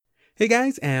Hey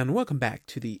guys, and welcome back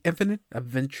to the Infinite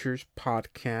Adventures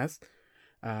podcast.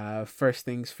 First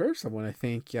things first, I want to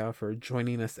thank y'all for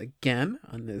joining us again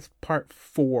on this part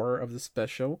 4 of the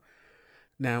special.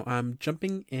 Now, I'm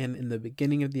jumping in the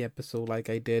beginning of the episode like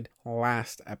I did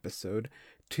last episode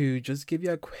to just give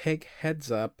you a quick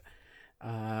heads up.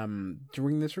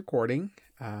 During this recording,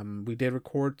 we did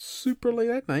record super late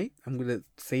at night. I'm going to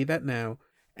say that now.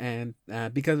 And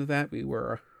because of that, we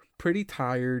were pretty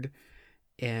tired.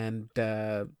 And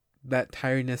that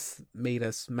tiredness made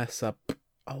us mess up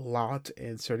a lot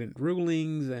in certain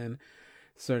rulings and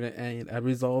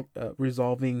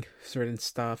resolving certain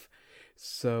stuff.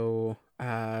 So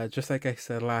just like I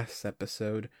said last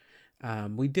episode,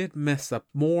 we did mess up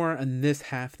more in this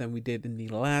half than we did in the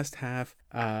last half,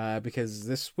 because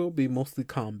this will be mostly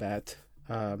combat.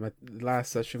 At the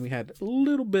last session we had a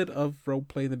little bit of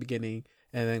roleplay in the beginning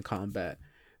and then combat.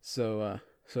 So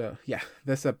yeah,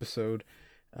 this episode.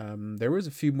 There was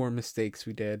a few more mistakes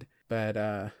we did, but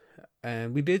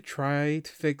and we did try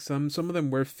to fix some. Some of them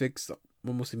were fixed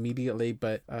almost immediately,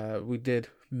 but we did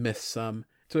miss some.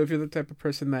 So if you're the type of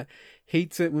person that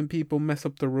hates it when people mess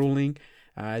up the ruling,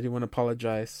 I do want to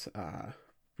apologize.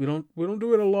 We don't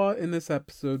do it a lot in this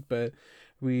episode, but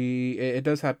it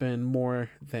does happen more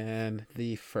than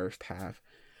the first half.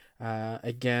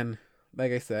 Again,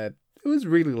 like I said, it was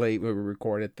really late when we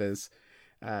recorded this.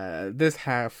 This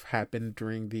half happened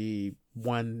during the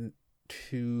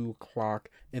 1-2 o'clock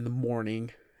in the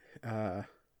morning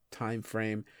time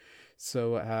frame.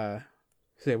 So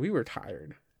yeah, we were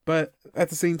tired, but at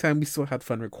the same time we still had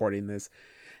fun recording this,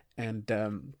 and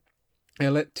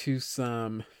it led to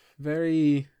some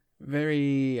very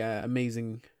very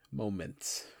amazing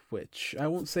moments, which I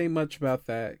won't say much about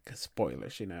that because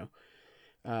spoilers,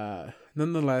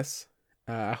 nonetheless,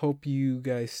 I hope you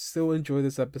guys still enjoy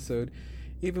this episode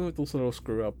even with those little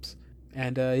screw ups.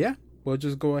 And yeah, we'll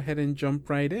just go ahead and jump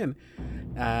right in.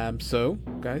 So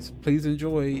guys, please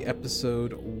enjoy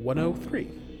episode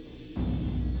 103.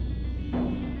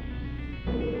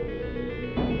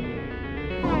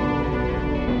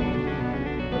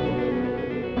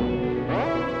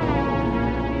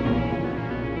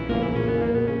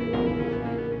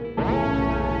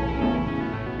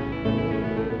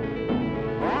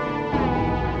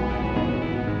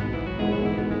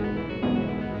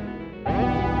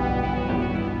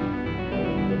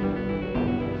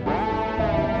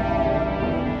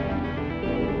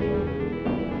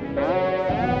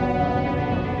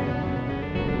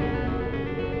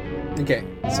 Okay,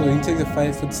 so he takes a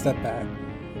 5-foot step back,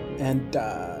 and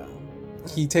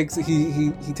he takes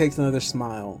another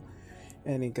smile,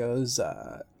 and he goes,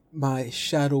 "My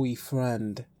shadowy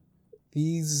friend,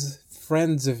 these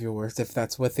friends of yours, if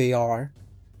that's what they are,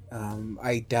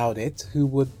 I doubt it. Who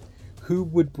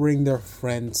would bring their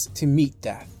friends to meet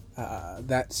death?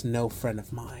 That's no friend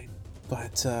of mine.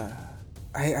 But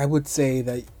I would say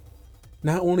that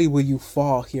not only will you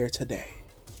fall here today,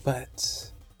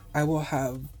 but I will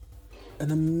have an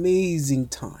amazing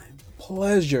time,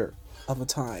 pleasure of a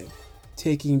time,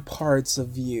 taking parts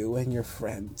of you and your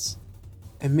friends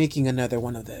and making another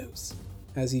one of those,"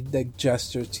 as he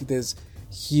gestures to this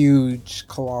huge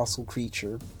colossal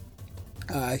creature.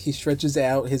 He stretches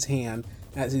out his hand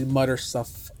as he mutters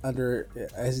stuff. But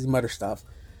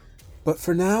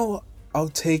for now, I'll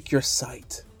take your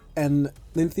sight. And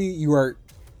Lynthy, you are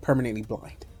permanently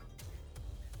blind.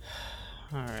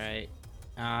 Alright.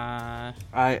 I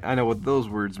know what those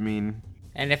words mean.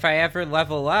 And if I ever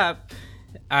level up,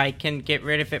 I can get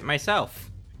rid of it myself.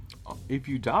 If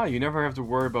you die, you never have to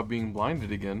worry about being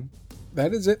blinded again.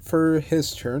 That is it for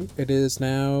his turn. It is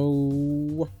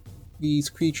now these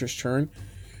creatures' turn.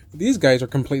 These guys are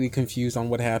completely confused on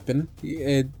what happened.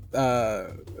 They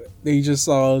just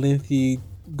saw Lynthy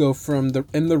go from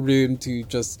in the room to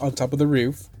just on top of the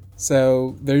roof.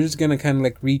 So they're just gonna kind of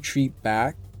like retreat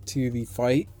back to the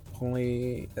fight.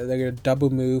 Only they're gonna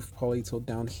double move probably till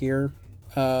down here.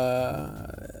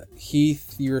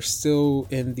 Heath, you're still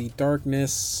in the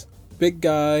darkness. Big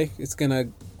guy is gonna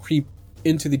creep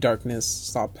into the darkness,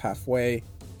 stop halfway,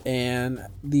 and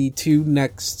the two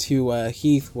next to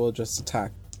Heath will just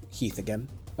attack Heath again.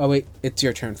 Oh wait, it's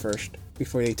your turn first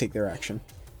before they take their action.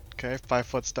 Okay,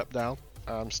 5-foot step down.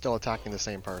 I'm still attacking the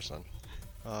same person.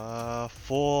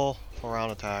 Full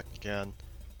round attack again.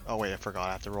 Oh wait, I forgot.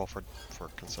 I have to roll for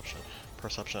perception.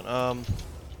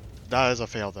 That is a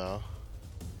fail though,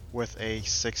 with a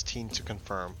 16 to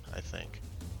confirm. I think.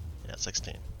 Yeah,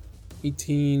 16.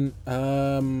 18.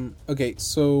 Okay,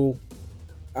 so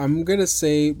I'm gonna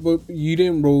say, well, you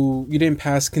didn't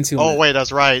pass concealment. Oh wait,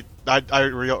 that's right. I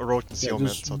rolled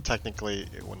concealment, just... so technically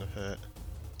it wouldn't have hit.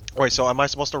 Wait, so am I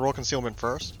supposed to roll concealment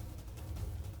first?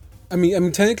 I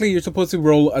mean, technically, you're supposed to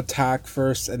roll attack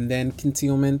first and then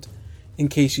concealment, in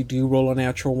case you do roll a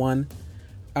natural one.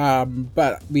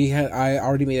 But I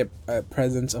already made a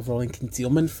presence of rolling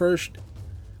concealment first,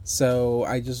 so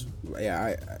I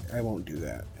won't do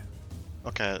that.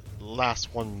 Okay,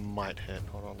 last one might hit.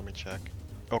 Hold on, let me check.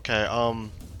 Okay,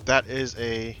 that is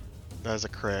a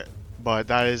crit, but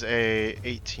that is a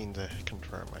 18 to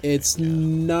confirm. It's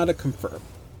not a confirm,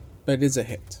 but it is a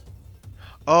hit.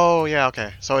 Oh yeah,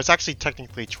 okay. So it's actually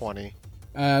technically 20.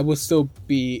 Will still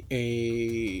be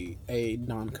a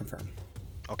non-confirm.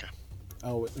 Okay.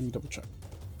 Oh wait, let me double check.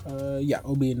 Yeah,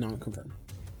 it'll be a non-confirm.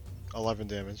 11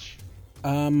 damage.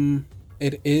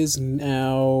 It is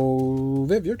now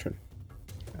Viv, your turn.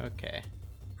 Okay.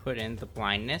 Put in the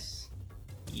blindness.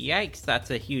 Yikes, that's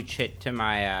a huge hit to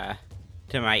my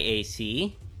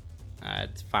AC.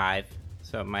 It's 5.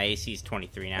 So my AC is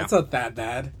 23 now. That's not that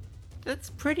bad. That's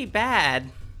pretty bad.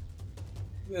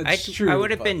 That's true. I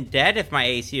would have been dead if my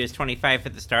AC was 25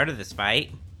 at the start of this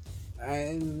fight.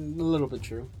 A little bit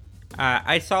true.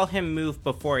 I saw him move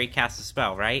before he cast a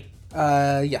spell, right?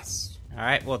 Yes.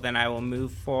 Alright, well then I will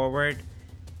move forward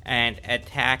and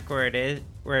attack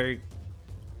where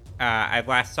I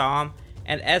last saw him.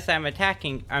 And as I'm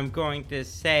attacking, I'm going to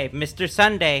say, Mr.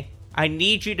 Sunday, I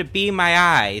need you to be my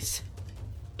eyes.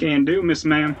 Can do, Miss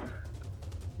Ma'am.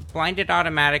 Blinded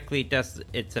automatically does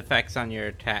its effects on your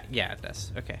attack. Yeah, it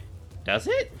does. Okay. Does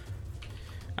it?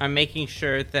 I'm making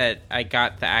sure that I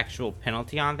got the actual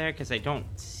penalty on there because I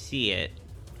don't see it.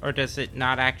 Or does it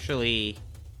not actually...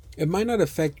 It might not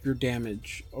affect your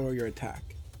damage or your attack.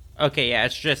 Okay, yeah,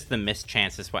 it's just the missed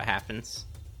chance is what happens.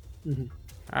 Mm-hmm.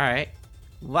 Alright.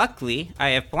 Luckily, I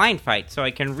have blind fight, so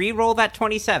I can re-roll that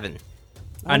 27.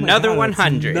 Oh Another God,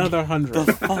 100. Another 100.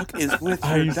 The fuck is with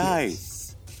your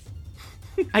dice?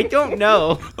 I don't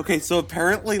know. Okay, so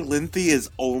apparently Linthy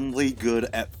is only good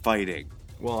at fighting.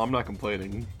 Well, I'm not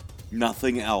complaining.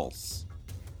 Nothing else.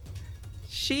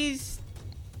 She's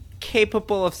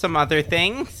capable of some other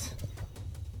things.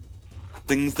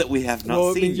 Things that we have not Well,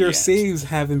 I seen mean, your yet. saves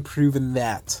haven't proven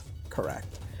that correct.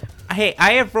 Hey,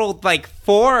 I have rolled like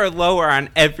 4 or lower on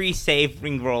every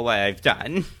saving roll I've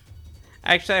done.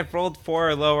 Actually, I've rolled 4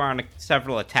 or lower on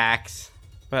several attacks.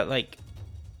 But, like,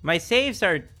 my saves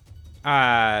are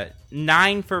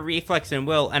 9 for reflex and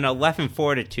will and 11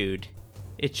 fortitude.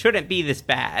 It shouldn't be this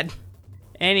bad.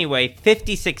 Anyway,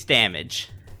 56 damage.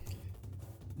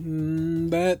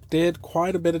 That did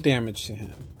quite a bit of damage to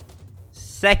him.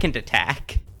 Second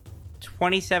attack,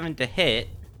 27 to hit,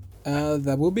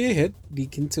 That will be a hit. The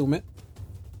concealment.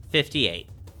 58.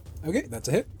 Okay, that's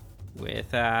a hit.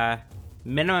 With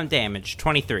minimum damage,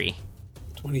 23.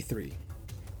 23.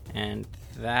 And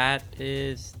that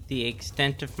is the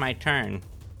extent of my turn.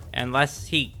 Unless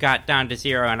he got down to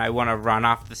 0 and I want to run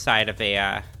off the side of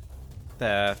the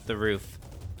roof.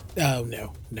 Oh,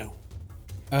 no.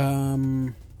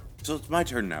 So it's my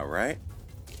turn now, right?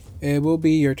 It will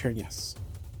be your turn, yes.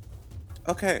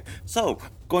 Okay, so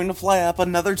going to fly up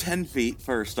another 10 feet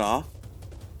first off,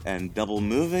 and double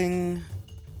moving,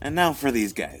 and now for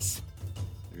these guys.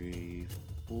 3,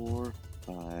 4,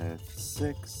 5,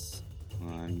 6.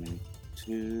 1,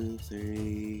 2,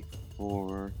 3,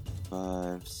 4,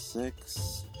 5,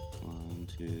 6. 1,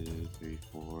 2, 3,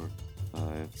 4,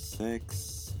 5,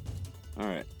 6.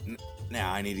 Alright,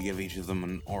 now I need to give each of them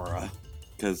an aura,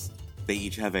 because they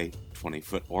each have a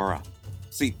 20-foot aura.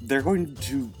 See, they're going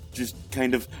to just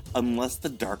kind of, unless the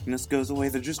darkness goes away,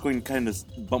 they're just going to kind of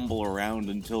bumble around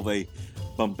until they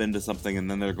bump into something,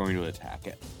 and then they're going to attack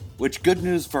it. Which, good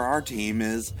news for our team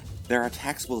is, their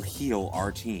attacks will heal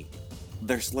our team.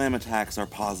 Their slam attacks are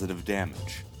positive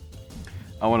damage.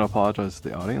 I want to apologize to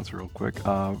the audience real quick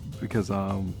because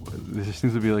there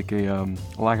seems to be like a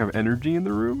lack of energy in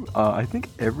the room. I think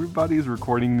everybody's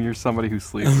recording near somebody who's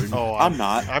sleeping. Oh, I'm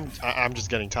not. I'm just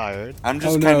getting tired. I'm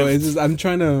just Oh kind no, of... it's just, I'm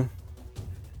trying to...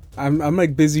 I'm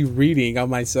like busy reading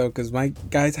on myself because my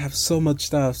guys have so much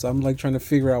stuff, so I'm like trying to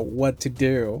figure out what to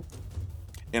do.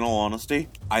 In all honesty,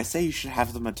 I say you should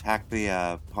have them attack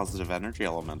the positive energy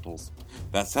elementals.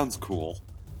 That sounds cool.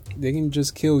 They can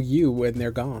just kill you when they're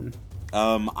gone.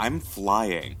 I'm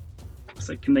flying. It's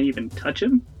like, can they even touch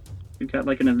him? We've got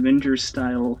like an Avengers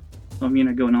style going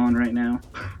on right now.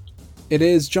 It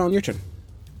is John, your turn.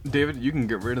 David, you can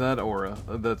get rid of that aura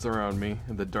that's around me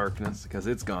in the darkness because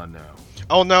it's gone now.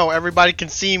 Oh no, everybody can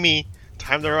see me.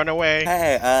 Time to run away.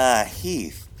 Hey,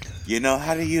 Heath, you know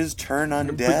how to use turn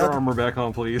Put your undead? armor back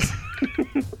on, please.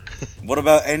 What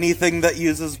about anything that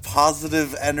uses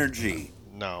positive energy?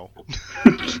 No.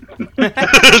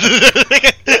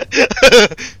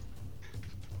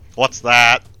 What's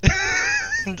that?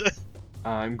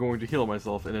 I'm going to heal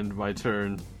myself and end my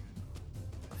turn.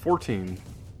 14.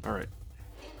 Alright.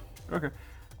 Okay.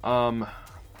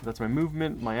 That's my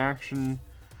movement, my action.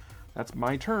 That's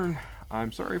my turn.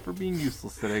 I'm sorry for being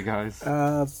useless today, guys.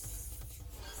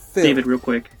 Phil. David, real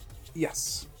quick.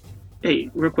 Yes. Hey,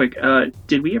 real quick.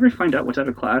 Did we ever find out what type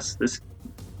of class this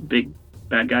big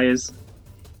bad guy is?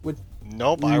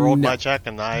 Nope, I rolled No. my check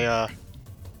and I,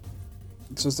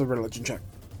 It's just a religion check.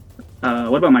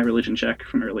 What about my religion check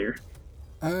from earlier?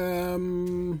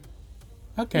 Okay.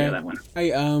 Yeah, that one.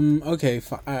 Okay,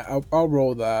 I'll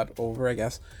roll that over, I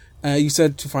guess. You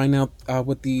said to find out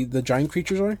what the giant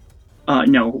creatures are?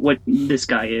 No, what this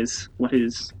guy is, what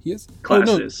his He is? class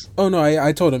oh, no. is. Oh, no,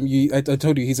 I told him. I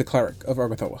told you he's a cleric of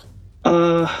Argothoa.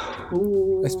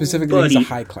 Specifically, buddy, he's a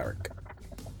high cleric.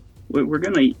 we're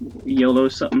gonna YOLO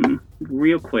something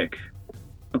real quick.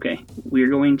 Okay, we're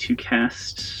going to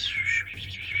cast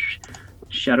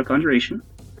Shadow Conjuration,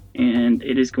 and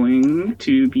it is going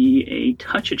to be a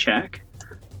touch attack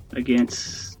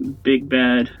against Big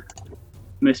Bad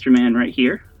Mr. Man right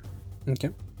here.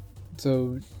 Okay.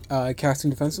 So, casting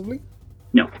defensively?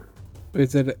 No,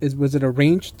 Was it a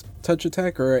ranged touch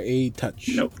attack or a touch?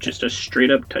 nope, just a straight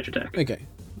up touch attack. Okay.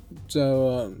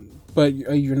 So, but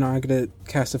you're not going to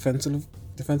cast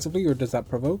defensively, or does that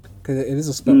provoke? Because it is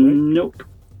a spell, right? Nope,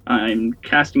 I'm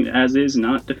casting it as is,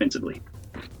 not defensively.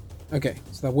 Okay,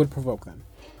 so that would provoke then.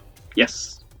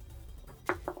 Yes.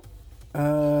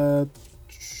 What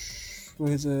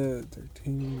is it?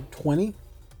 13, 20?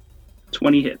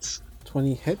 20 hits.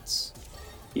 20 hits.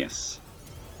 Yes.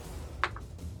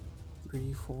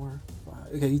 3, 4, 5.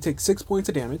 Okay, you take 6 points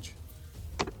of damage.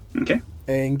 Okay.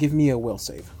 And give me a will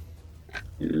save.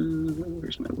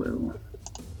 Where's my will?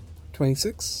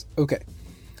 26? Okay.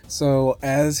 So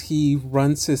as he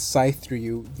runs his scythe through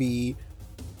you,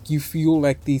 you feel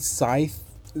like the scythe,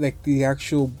 like the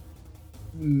actual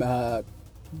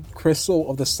crystal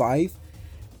of the scythe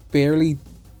barely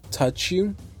touch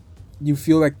you. You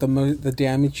feel like the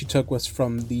damage you took was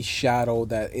from the shadow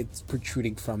that it's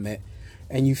protruding from it,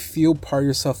 and you feel part of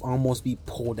yourself almost be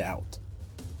pulled out.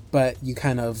 But you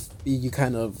kind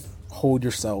of hold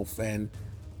yourself, and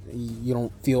you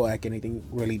don't feel like anything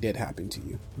really did happen to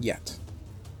you yet.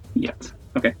 Yet.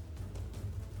 Okay.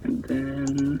 And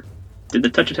then, did the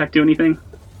touch attack do anything?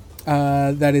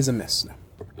 That is a miss. No.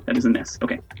 That is a miss.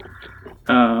 Okay.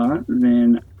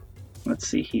 Then, let's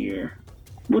see here.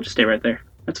 We'll just stay right there.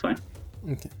 That's fine.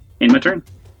 Okay. In my turn.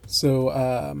 So,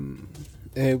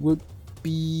 it would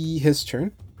be his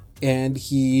turn, and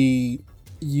he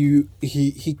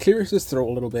clears his throat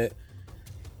a little bit,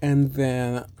 and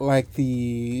then like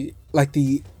the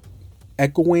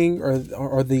echoing or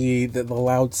the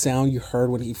loud sound you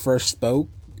heard when he first spoke,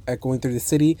 echoing through the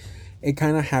city, it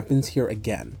kind of happens here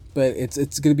again, but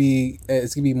it's gonna be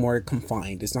more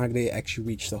confined. It's not gonna actually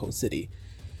reach the whole city,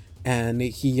 and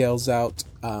he yells out,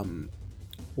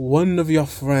 "One of your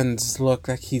friends look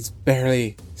like he's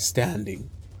barely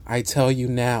standing. I tell you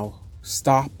now,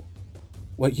 stop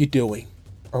what you're doing,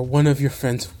 or one of your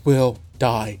friends will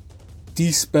die.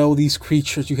 Dispel these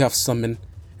creatures you have summoned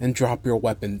and drop your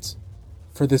weapons,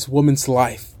 for this woman's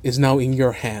life is now in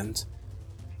your hands."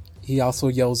 He also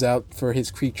yells out for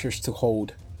his creatures to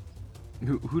hold.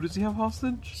 Who does he have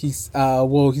hostage? He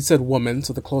said woman,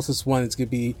 so the closest one is gonna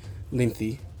be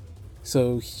Lynthy.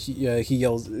 So he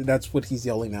yells. That's what he's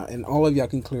yelling out, and all of y'all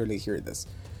can clearly hear this.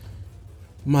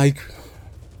 My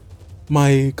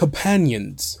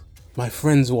companions, my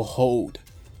friends will hold.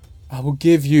 I will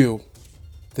give you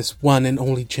this one and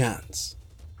only chance.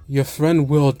 Your friend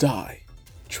will die.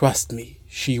 Trust me,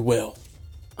 she will.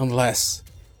 Unless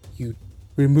you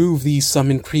remove these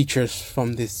summoned creatures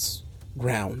from this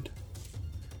ground.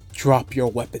 Drop your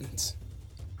weapons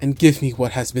and give me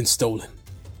what has been stolen.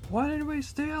 What did we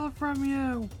steal from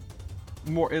you?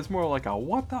 It's more like a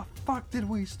what the fuck did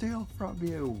we steal from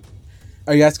you?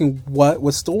 Are you asking what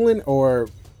was stolen, or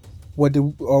what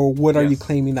are you Yes.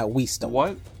 claiming that we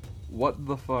stole? What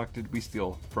the fuck did we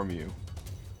steal from you?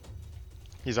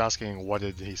 he's asking what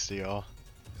did he steal?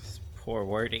 Poor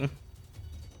wording.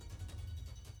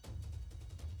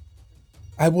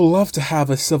 I would love to have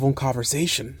a civil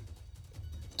conversation.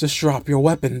 Just drop your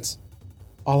weapons.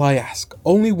 All I ask,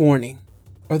 only warning,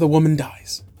 or the woman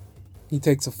dies. He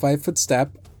takes a 5-foot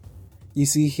step. You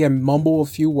see him mumble a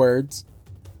few words,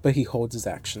 but he holds his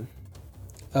action.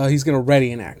 He's gonna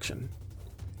ready an action.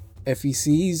 If he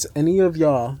sees any of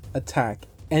y'all attack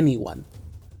anyone,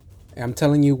 I'm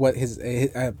telling you what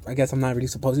I guess I'm not really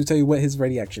supposed to tell you what his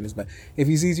ready action is, but if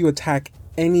he sees you attack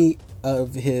any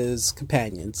of his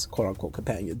companions, quote unquote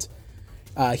companions,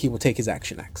 he will take his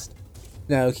action next.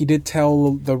 Now, he did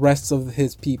tell the rest of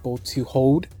his people to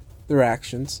hold their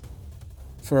actions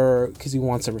because he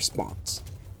wants a response.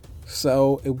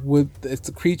 So it's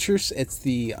the creatures.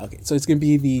 So it's gonna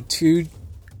be the two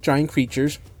giant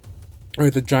creatures, or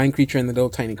the giant creature and the little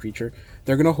tiny creature.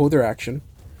 They're gonna hold their action.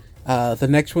 The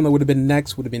next one that would have been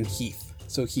next would have been Heath.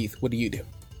 So Heath, what do you do?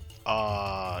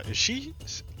 Is she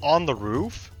on the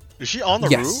roof? Is she on the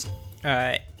Yes.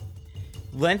 roof?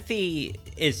 Lengthy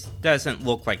doesn't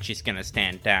look like she's gonna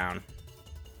stand down,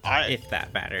 if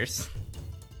that matters.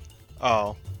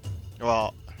 Oh,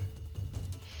 well,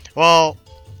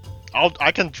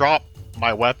 I can drop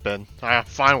my weapon. I'm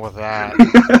fine with that.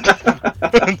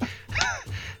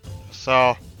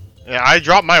 So, yeah, I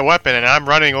drop my weapon and I'm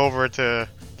running over to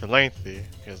Lengthy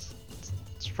because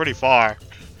it's pretty far.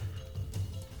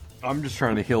 I'm just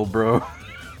trying to heal, bro.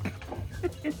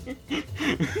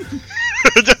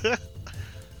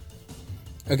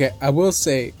 Okay, I will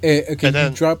say, okay, And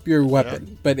then- you drop your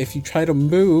weapon, but if you try to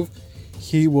move,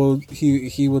 he will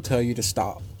tell you to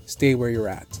stop. Stay where you're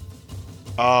at.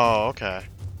 Oh, okay.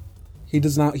 He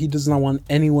does not want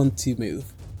anyone to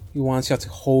move. He wants you to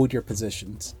hold your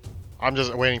positions. I'm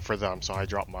just waiting for them, so I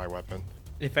drop my weapon.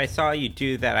 If I saw you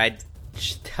do that, I'd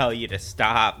just tell you to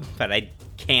stop, but I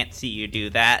can't see you do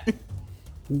that.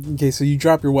 Okay, so you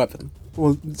drop your weapon.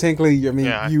 Well, technically, I mean,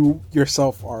 Yeah. you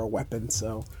yourself are a weapon,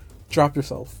 so drop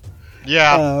yourself.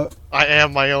 Yeah, I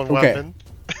am my own okay. weapon.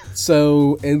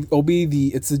 So it'll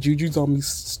be it's the Juju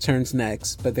Zombies' turns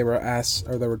next, but they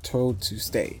were told to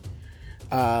stay.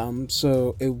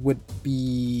 So it would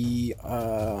be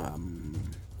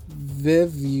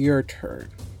Viv, your turn.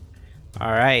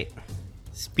 All right,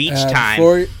 speech Uh,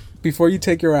 time. Before you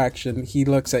take your action, he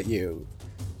looks at you,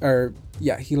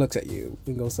 he looks at you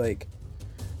and goes like,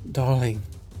 "Darling,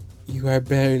 you are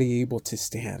barely able to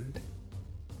stand.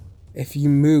 If you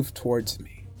move towards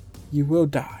me, you will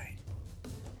die,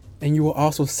 and you will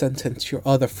also sentence your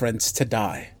other friends to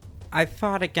die." I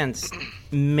fought against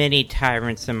many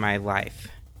tyrants in my life,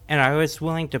 and I was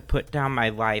willing to put down my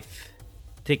life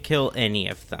to kill any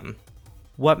of them.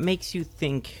 What makes you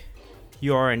think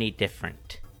you're any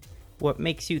different? What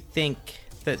makes you think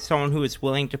that someone who is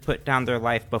willing to put down their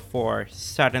life before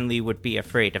suddenly would be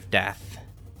afraid of death?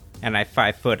 And I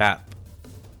 5 foot up.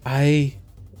 I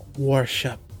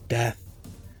worship death.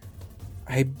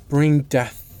 I bring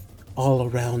death all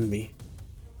around me.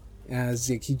 As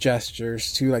he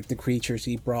gestures to the creatures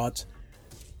he brought.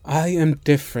 I am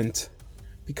different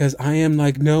because I am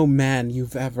like no man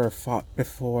you've ever fought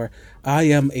before. I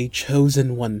am a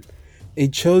chosen one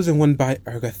by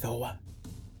Urgathoa.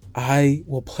 I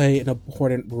will play an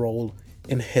important role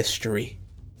in history.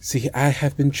 See, I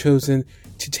have been chosen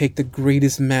to take the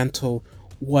greatest mantle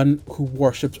one who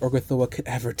worships Urgathoa could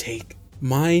ever take.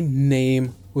 My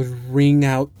name would ring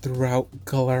out throughout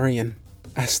Galarian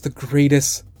as the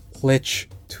greatest lich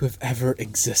to have ever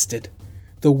existed.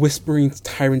 The Whispering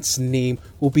Tyrant's name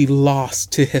will be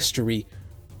lost to history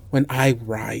when I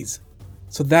rise.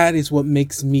 So that is what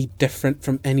makes me different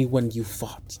from anyone you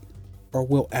fought or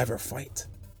will ever fight.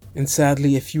 And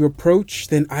sadly, if you approach,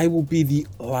 then I will be the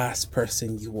last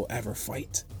person you will ever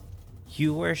fight.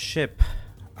 You worship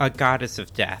a goddess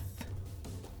of death.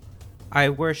 I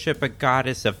worship a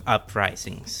goddess of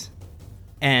uprisings.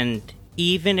 And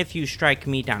even if you strike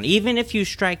me down, even if you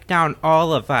strike down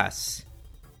all of us,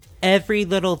 every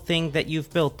little thing that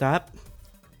you've built up,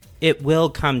 it will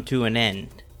come to an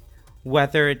end.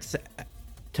 Whether it's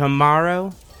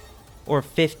tomorrow or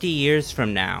 50 years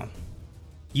from now,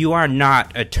 you are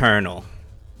not eternal.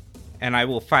 And I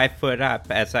will 5 foot up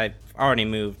as I've already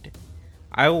moved.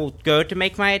 I will go to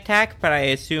make my attack, but I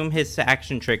assume his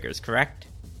action triggers, correct?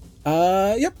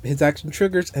 Yep, his action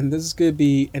triggers, and this is going to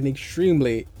be an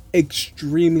extremely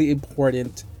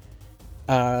important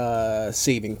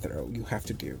saving throw you have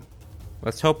to do.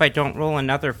 Let's hope I don't roll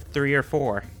another 3 or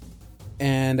 4.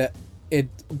 And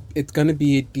it's going to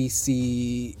be a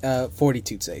DC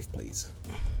 42 save, please.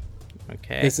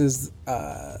 Okay. This is,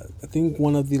 I think,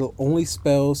 one of the only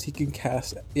spells he can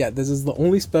cast. Yeah, this is the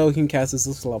only spell he can cast at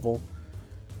this level,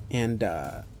 and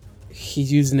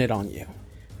he's using it on you.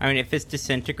 I mean, if it's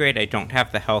disintegrate, I don't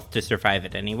have the health to survive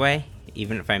it anyway,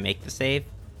 even if I make the save.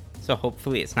 So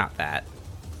hopefully it's not that.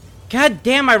 God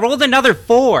damn, I rolled another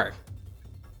 4!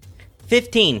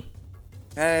 15.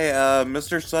 Hey,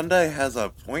 Mr. Sunday has a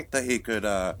point that he could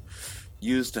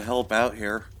use to help out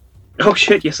here. Oh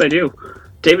shit, yes I do.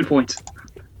 David points.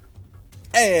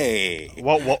 Hey!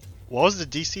 What was the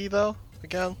DC though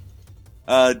again?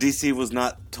 DC was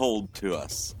not told to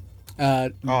us.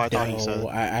 I thought you said.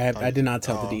 I did not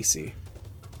tell the DC.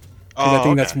 Oh, I think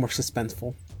okay. that's more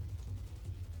suspenseful.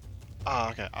 Oh,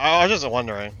 okay. I was just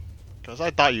wondering, because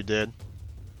I thought you did.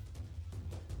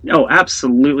 Oh,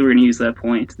 absolutely, we're gonna use that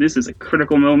point. This is a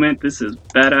critical moment. This is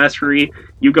badassery.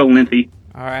 You go, Limpy.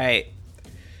 Alright.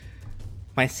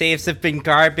 My saves have been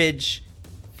garbage.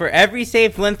 For every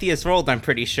save Linthy has rolled, I'm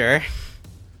pretty sure.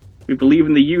 We believe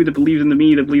in the you that believes in the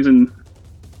me that believes in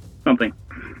something.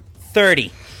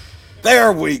 30.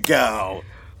 There we go.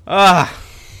 Ah.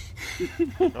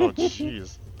 Oh,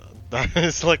 jeez. That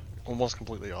is like almost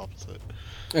completely opposite.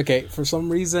 Okay, for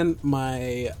some reason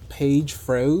my page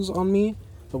froze on me,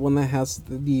 the one that has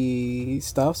the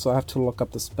stuff, so I have to look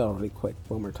up the spell really quick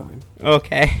one more time.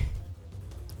 Okay.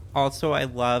 Also, I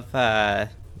love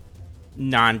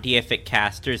non-deific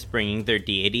casters bringing their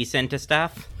deities into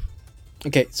stuff.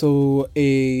 Okay, so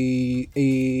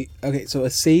a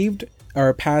saved or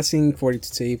a passing 42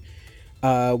 save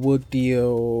would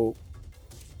deal.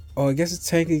 Oh, I guess it's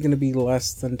technically going to be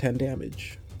less than 10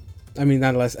 damage. I mean,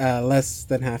 not less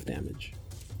than half damage.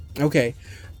 Okay,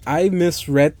 I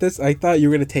misread this. I thought you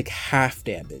were going to take half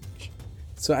damage.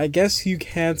 So I guess you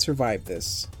can survive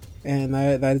this. And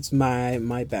that is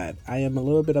my bad. I am a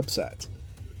little bit upset.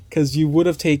 Because you would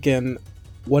have taken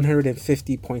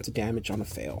 150 points of damage on a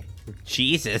fail.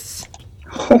 Jesus.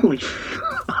 Holy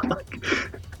fuck.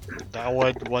 That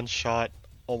would one-shot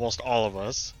almost all of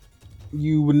us.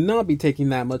 You would not be taking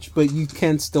that much, but you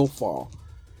can still fall.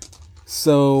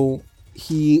 So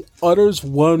he utters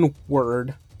one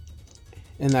word,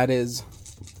 and that is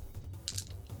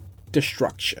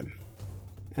destruction,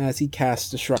 as he casts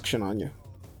destruction on you.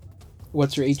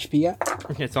 What's your HP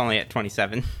at? It's only at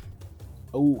 27.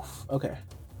 Oof. Okay.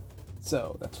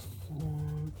 So that's 4.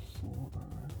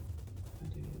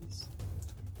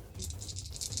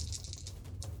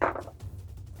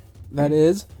 That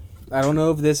is. I don't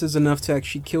know if this is enough to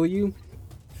actually kill you.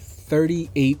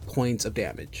 38 points of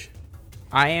damage.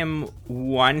 I am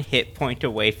 1 hit point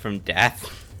away from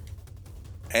death.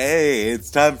 Hey, it's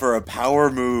time for a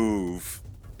power move.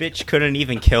 Bitch couldn't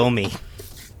even kill me.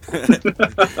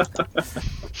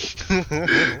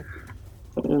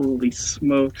 Holy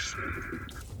smokes.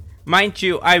 Mind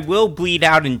you, I will bleed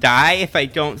out and die if I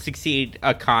don't succeed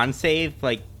a con save.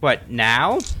 Like, what,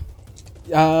 now?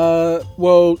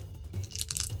 Well,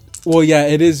 yeah,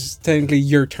 it is technically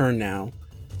your turn now.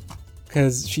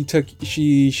 Because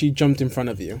she jumped in front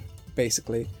of you,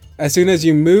 basically. As soon as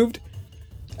you moved,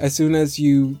 as soon as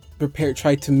you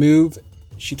tried to move,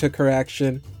 she took her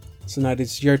action. So now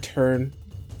it's your turn.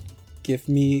 Give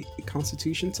me a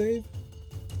Constitution save.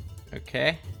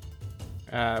 Okay.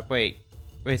 Wait,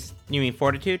 you mean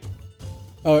Fortitude?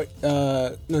 Oh,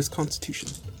 no, it's Constitution.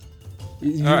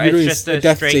 It's doing just a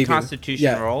death straight saving.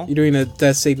 Constitution roll? You're doing a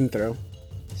death saving throw.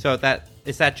 So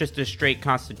is that just a straight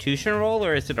Constitution roll,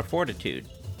 or is it a Fortitude?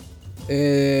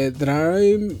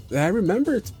 That I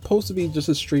remember, it's supposed to be just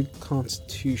a straight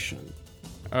Constitution.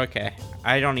 Okay.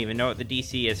 I don't even know what the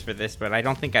DC is for this, but I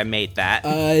don't think I made that.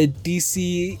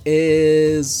 DC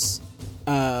is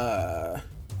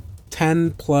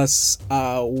 10 plus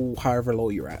however low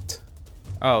you're at.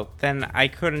 Oh, then I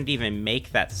couldn't even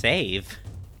make that save.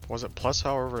 Was it plus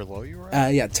however low you were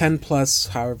at? Yeah, 10 plus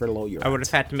however low you're at. I would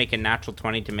have had to make a natural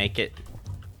 20 to make it.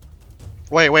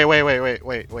 Wait.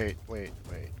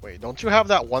 Don't you have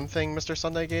that one thing Mr.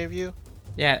 Sunday gave you?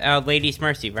 Yeah, Lady's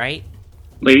Mercy, right?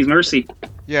 Lady's Mercy.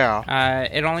 Yeah.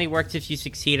 It only works if you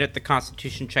succeed at the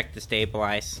Constitution check to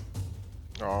stabilize.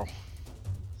 Oh.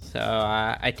 So,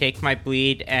 I take my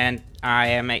bleed, and I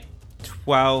am at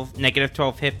negative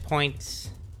 12 hit points,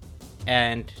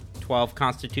 and 12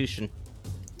 Constitution.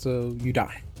 So you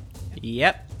die.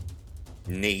 Yep.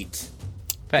 Neat.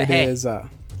 But It hey, is,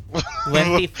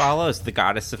 Lindsay follows the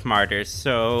Goddess of Martyrs,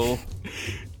 so...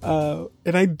 and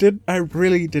I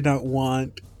really did not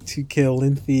want to kill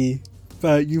Linthy,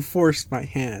 but you forced my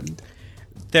hand.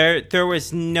 There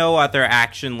was no other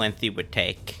action Linthy would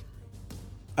take.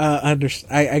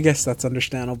 I guess that's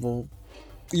understandable.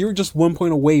 You were just 1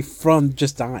 point away from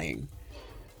just dying.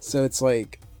 So it's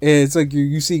like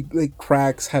you see like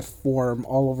cracks had formed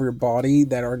all over your body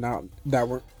that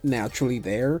were naturally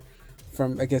there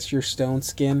from, I guess, your stone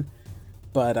skin.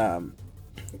 But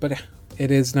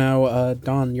it is now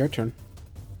Dawn, your turn.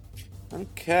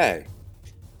 Okay.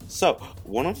 So,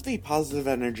 one of the positive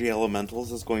energy elementals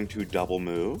is going to double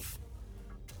move.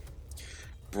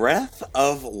 Breath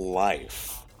of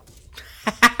Life.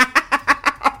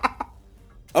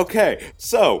 Okay,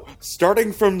 so,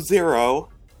 starting from 0...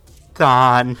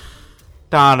 Dawn,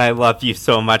 I love you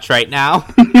so much right now.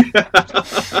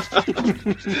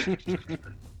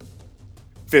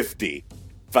 50.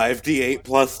 5d8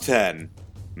 plus 10.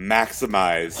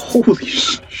 Maximized. Holy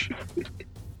shit.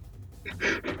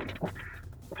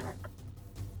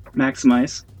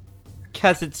 Maximize.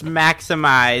 Because it's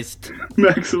maximized.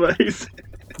 Maximize.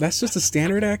 That's just a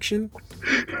standard action?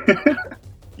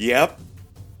 Yep.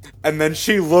 And then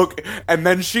she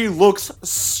looks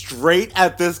straight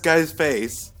at this guy's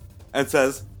face and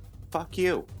says, "Fuck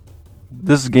you."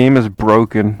 This game is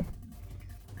broken.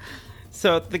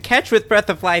 So the catch with Breath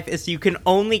of Life is you can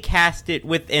only cast it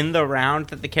within the round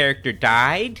that the character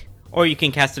died, or you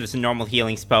can cast it as a normal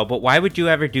healing spell, but why would you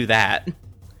ever do that?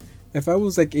 If I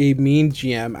was like a mean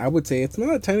GM, I would say it's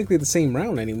not technically the same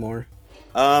round anymore.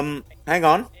 Hang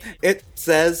on. It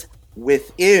says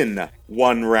within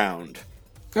one round.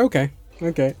 Okay.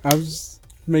 I was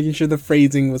making sure the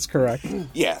phrasing was correct.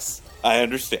 Yes, I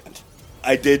understand.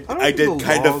 I did think the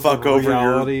kind of laws fuck of over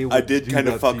reality your. would I did do kind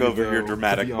of that fuck to you, over your though,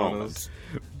 dramatic to be moments.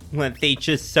 When they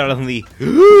just suddenly...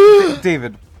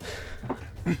 David.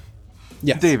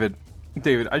 Yes. David,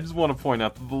 I just want to point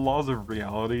out that the laws of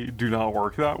reality do not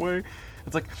work that way.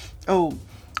 It's like, oh,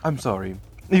 I'm sorry.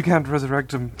 You can't resurrect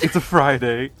them. It's a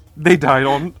Friday. They died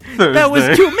on Thursday. That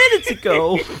was 2 minutes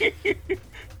ago!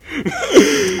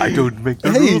 I don't make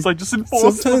the rules, I just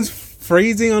enforce Sometimes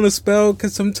phrasing on a spell can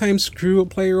sometimes screw a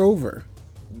player over.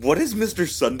 What is Mr.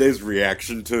 Sunday's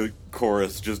reaction to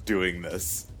Chorus just doing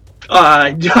this?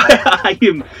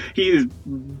 He is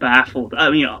baffled. I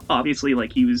mean, obviously,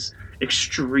 like, he was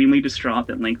extremely distraught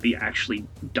that Lengthy actually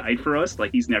died for us.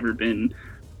 Like, he's never been,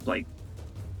 like,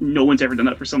 no one's ever done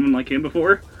that for someone like him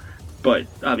before. But,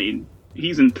 I mean,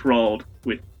 he's enthralled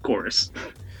with Chorus.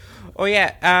 Oh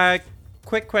yeah,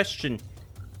 quick question.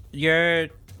 Your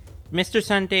Mr.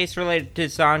 Sunday's related to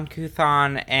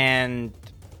Zon-Kuthon and...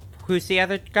 who's the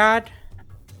other god?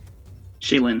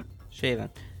 Shaylin. Shaylin.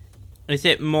 Is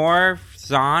it more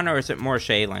Zon or is it more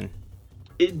Shaylin?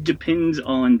 It depends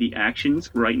on the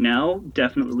actions. Right now,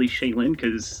 definitely Shaylin,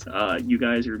 because you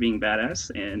guys are being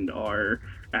badass and are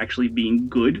actually being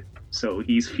good. So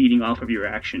he's feeding off of your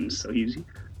actions. So he's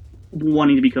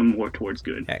wanting to become more towards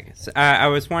good. Okay, so, I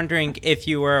was wondering if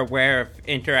you were aware of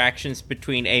interactions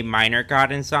between a minor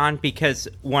god and Zon, because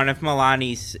one of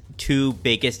Milani's 2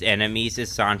 biggest enemies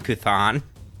is Zon-Kuthon.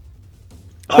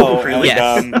 Oh, really?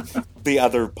 and Yes. the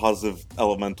other positive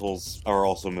elementals are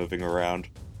also moving around.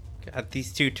 God,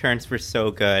 these 2 turns were so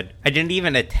good. I didn't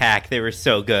even attack, they were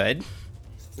so good.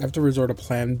 I have to resort to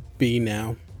plan B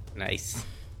now. Nice.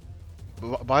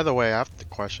 By the way, I have the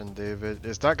question, David.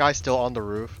 Is that guy still on the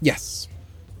roof? Yes.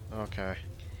 Okay.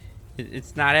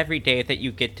 It's not every day that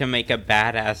you get to make a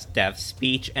badass death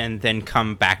speech and then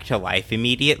come back to life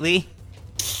immediately.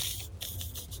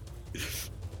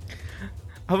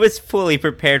 I was fully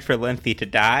prepared for Lengthy to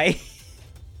die,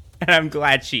 and I'm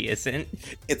glad she isn't.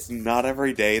 It's not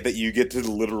every day that you get to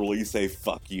literally say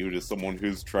 "fuck you" to someone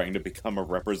who's trying to become a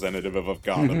representative of a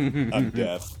god of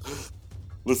death.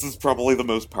 This is probably the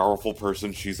most powerful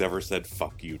person she's ever said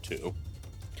 "fuck you" to.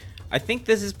 I think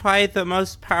this is probably the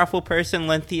most powerful person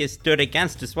Lengthy has stood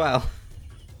against as well.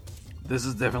 This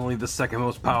is definitely the second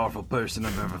most powerful person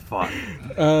I've ever fought.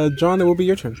 John, it will be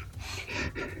your turn.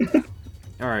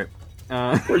 Alright.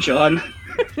 Poor John.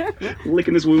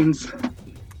 Licking his wounds.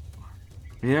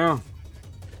 Yeah.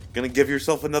 Gonna give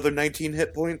yourself another 19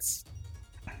 hit points?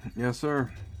 Yes,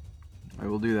 sir. I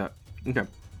will do that. Okay.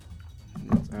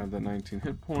 Let's add that 19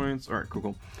 hit points. Alright,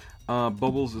 cool.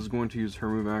 Bubbles is going to use her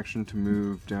move action to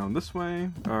move down this way.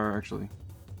 Or actually,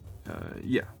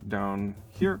 down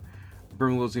here.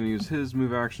 Brimlow's going to use his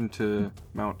move action to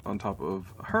mount on top of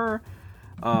her.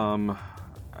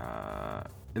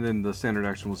 And then the standard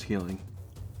action was healing.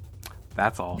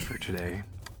 That's all for today.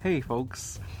 Hey,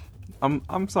 folks.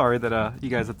 I'm sorry that you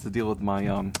guys have to deal with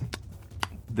my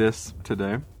this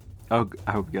today. Oh,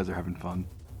 I hope you guys are having fun.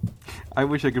 I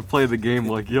wish I could play the game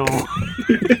like y'all.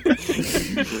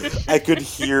 I could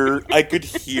hear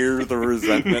the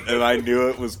resentment, and I knew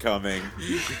it was coming.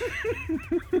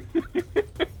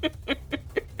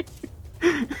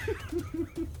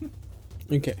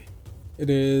 Okay. It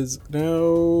is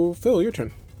now Phil, your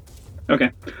turn.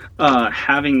 Okay.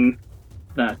 Having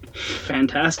that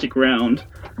fantastic round,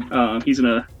 he's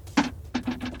gonna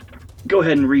go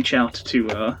ahead and reach out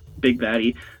to Big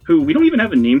Baddie, who we don't even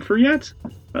have a name for yet.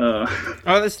 Oh,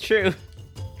 that's true.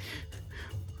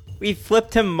 We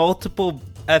flipped him multiple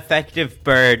effective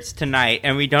birds tonight,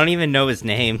 and we don't even know his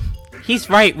name. He's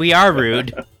right, we are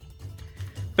rude.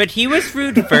 But he was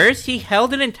rude first. He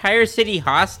held an entire city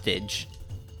hostage.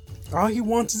 All he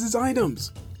wants is his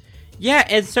items. Yeah,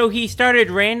 and so he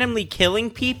started randomly killing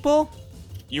people?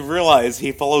 You realize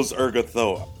he follows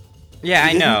Urgathoa. Yeah, I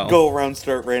He know. didn't go around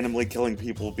start randomly killing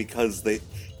people because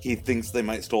he thinks they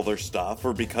might steal their stuff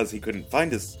or because he couldn't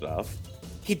find his stuff.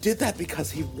 He did that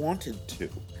because he wanted to.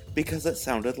 because it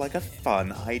sounded like a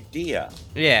fun idea.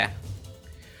 Yeah.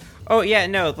 Oh, yeah,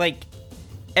 no, like,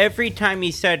 every time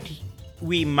he said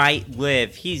we might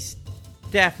live, he's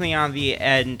definitely on the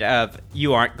end of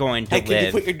you aren't going to Hey, can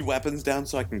you live. put your weapons down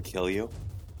so I can kill you?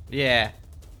 Yeah.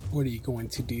 What are you going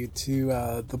to do to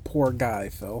the poor guy,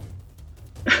 Phil?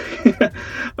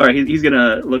 All right, he's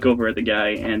gonna look over at the guy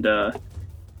and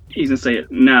he's gonna say,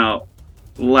 "Now,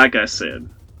 like I said,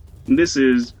 this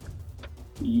is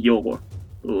your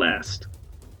last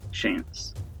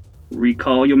chance.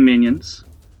 Recall your minions,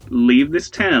 leave this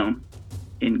town,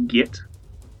 and get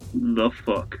the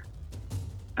fuck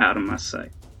out of my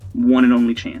sight. One and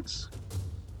only chance."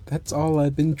 That's all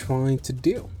I've been trying to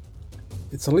do.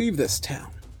 It's to leave this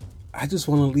town. I just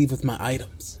want to leave with my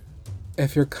items.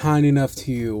 If you're kind enough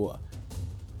to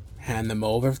hand them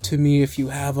over to me if you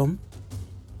have them,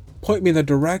 point me in the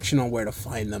direction on where to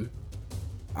find them,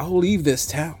 I'll leave this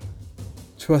town.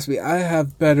 Trust me, I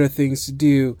have better things to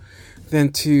do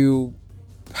than to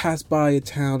pass by a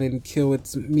town and kill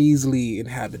its measly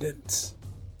inhabitants.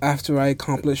 After I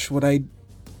accomplish what I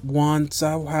want,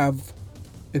 I'll have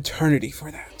eternity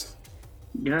for that.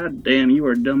 God damn, you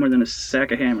are dumber than a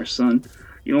sack of hammers, son.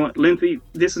 You know what, Linthy,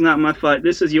 this is not my fight.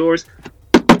 This is yours.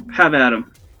 Have at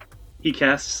him. He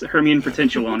casts Hermione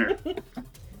Potential on her.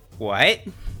 What?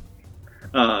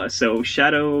 So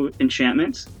Shadow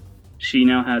Enchantment. She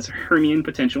now has Hermione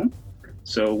Potential.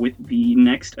 So with the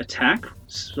next attack,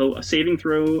 so a saving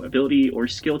throw, ability, or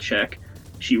skill check,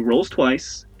 she rolls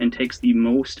twice and takes the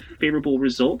most favorable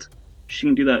result. She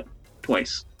can do that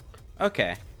twice.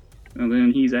 Okay. And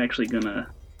then he's actually gonna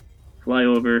fly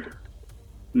over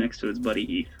next to his buddy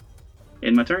Heath.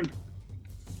 End my turn.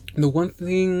 The one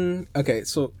thing, okay,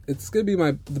 so it's gonna be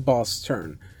the boss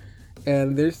turn,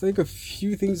 and there's like a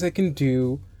few things I can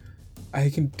do. I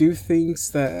can do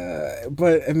things that,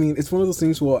 but I mean, it's one of those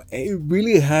things where it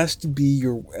really has to be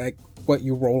your like what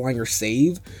you roll on your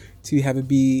save to have it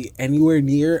be anywhere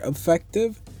near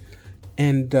effective,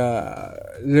 and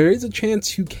there is a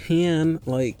chance you can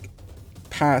like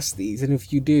pass these, and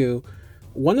if you do,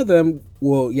 one of them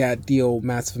will deal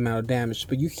massive amount of damage,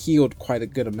 but you healed quite a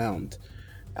good amount.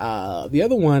 The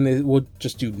other one will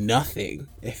just do nothing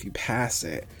if you pass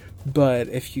it, but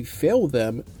if you fail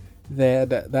them,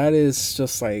 that is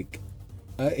just like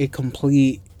a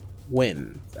complete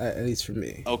win, at least for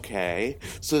me. Okay,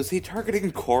 so is he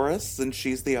targeting Chorus since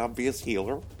she's the obvious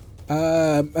healer?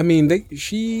 I mean,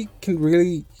 he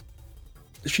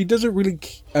doesn't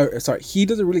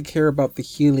really care about the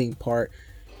healing part.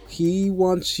 He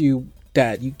wants you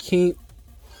dead. You can't.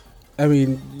 I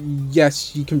mean,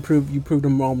 yes, you proved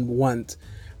him wrong once,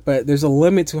 but there's a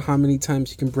limit to how many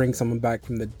times you can bring someone back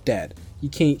from the dead. You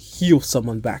can't heal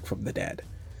someone back from the dead.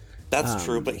 That's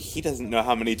true, but he doesn't know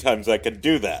how many times I could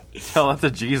do that. Tell that to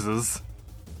Jesus.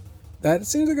 That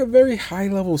seems like a very high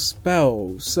level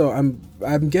spell, so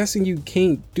I'm guessing you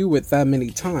can't do it that many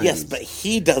times. Yes, but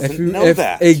he doesn't know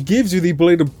that. It gives you the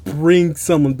ability to bring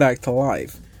someone back to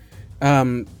life.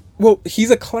 Well, he's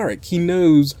a cleric. He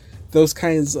knows those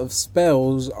kinds of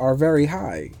spells are very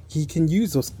high. He can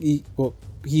use those.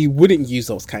 He wouldn't use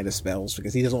those kind of spells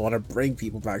because he doesn't want to bring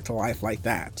people back to life like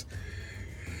that.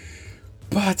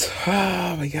 But,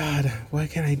 oh my god, what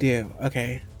can I do?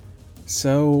 Okay,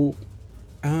 so,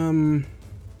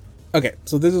 okay,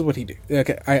 so this is what he do.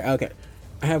 I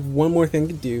have one more thing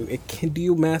to do. It can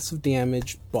do massive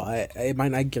damage, but it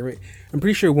might not guarantee. I'm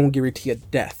pretty sure it won't guarantee a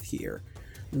death here.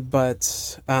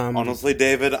 But honestly,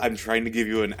 David, I'm trying to give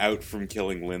you an out from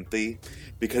killing Linthy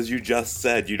because you just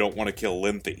said you don't want to kill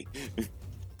Linthy.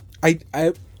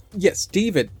 Yes,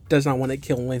 David does not want to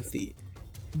kill Linthy.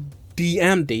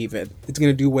 DM David is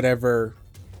going to do whatever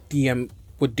DM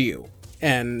would do,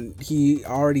 and he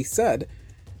already said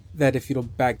that if you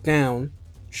don't back down,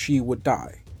 she would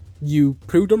die. You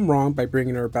proved him wrong by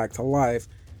bringing her back to life.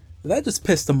 That just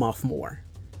pissed him off more.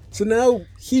 So now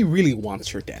he really wants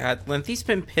her dead. God, Linthy's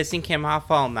been pissing him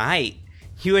off all night.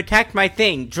 You attacked my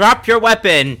thing. Drop your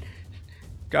weapon.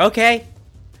 Okay.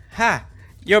 Ha.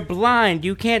 You're blind.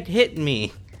 You can't hit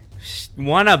me.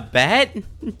 Wanna bet?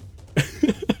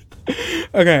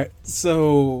 Okay,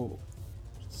 so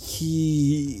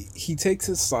he takes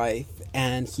his scythe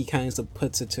and he kind of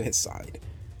puts it to his side.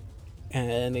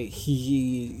 And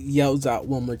he yells out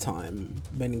one more time.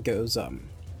 Then he goes,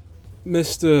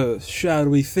 Mr.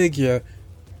 Shadowy Figure,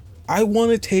 I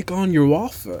want to take on your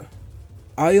offer.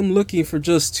 I am looking for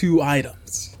just 2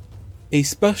 items. A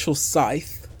special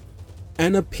scythe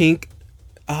and a pink,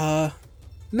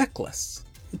 necklace.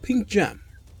 A pink gem.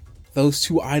 Those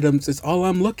 2 items is all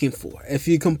I'm looking for. If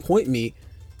you can point me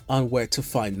on where to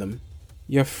find them,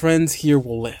 your friends here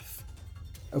will live.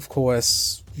 Of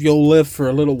course, you'll live for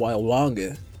a little while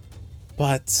longer,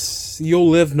 but you'll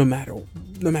live no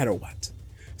matter what.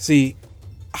 See,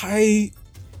 I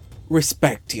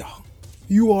respect y'all.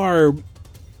 You are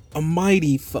a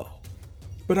mighty foe,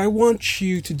 but I want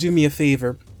you to do me a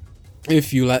favor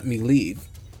if you let me leave.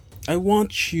 I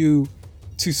want you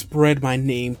to spread my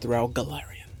name throughout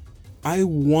Galarian. I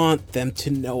want them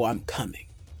to know I'm coming.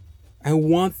 I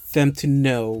want them to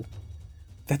know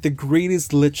that the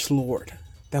greatest Lich Lord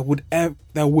that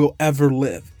will ever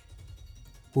live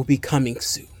will be coming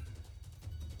soon.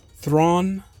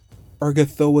 Thrawn,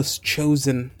 Urgathoa's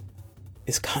chosen,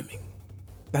 is coming.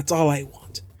 That's all I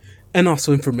want. And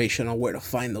also information on where to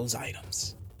find those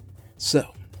items.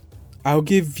 So, I'll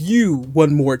give you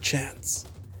one more chance.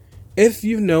 If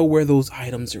you know where those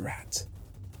items are at,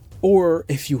 or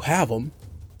if you have them,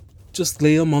 just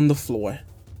lay them on the floor,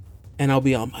 and I'll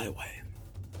be on my way.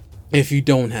 If you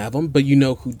don't have them, but you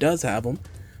know who does have them,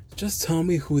 just tell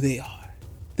me who they are.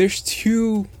 There's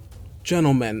 2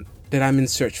 gentlemen that I'm in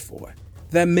search for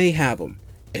that may have them.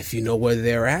 If you know where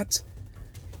they're at,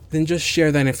 then just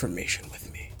share that information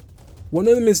with me. One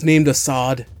of them is named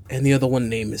Assad, and the other one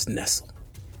name is Nestle.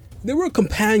 They were a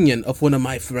companion of one of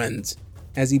my friends,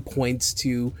 as he points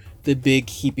to the big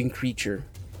heaping creature.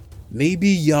 Maybe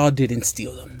y'all didn't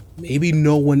steal them. Maybe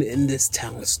no one in this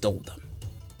town stole them.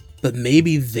 But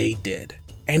maybe they did.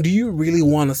 And do you really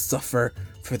want to suffer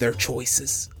for their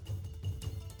choices?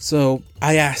 So,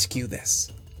 I ask you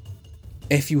this.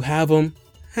 If you have them,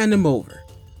 hand them over.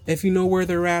 If you know where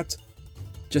they're at,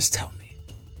 just tell me.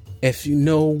 If you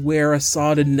know where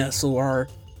Assad and Nestle are,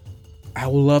 I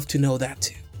would love to know that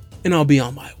too. And I'll be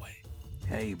on my way.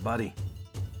 Hey, buddy.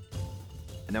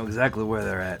 I know exactly where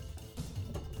they're at.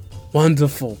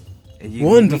 Wonderful. And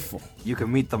Wonderful. You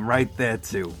can meet them right there,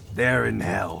 too. They're in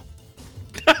hell.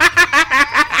 God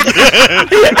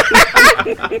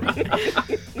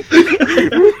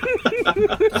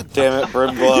damn it,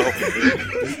 Brimglow.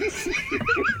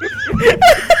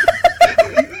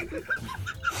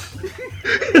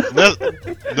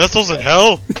 Nestle's in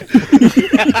hell? I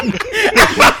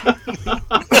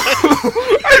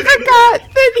forgot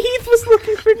that Heath was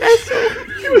looking for Nestle.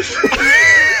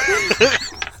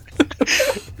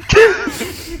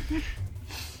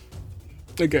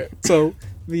 Okay, so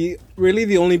the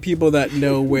only people that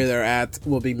know where they're at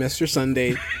will be Mr.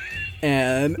 Sunday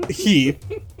and Heath,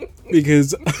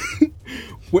 because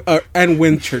and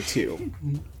Winter too.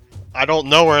 I don't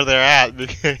know where they're at.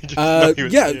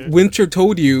 Because Yeah, Winter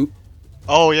told you.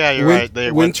 Oh yeah, you're right.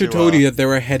 They Winter went to, told you that they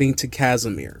were heading to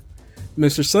Casimir.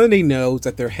 Mr. Sunday knows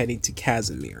that they're heading to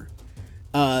Casimir.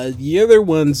 The other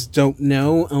ones don't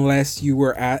know unless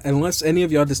any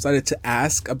of y'all decided to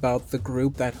ask about the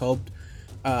group that helped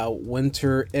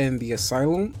Winter in the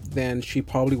asylum. Then she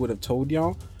probably would have told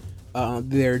y'all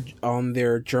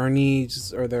their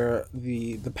journeys or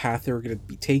the path they were going to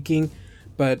be taking.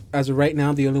 But as of right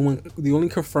now, the only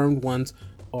confirmed ones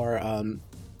are Heath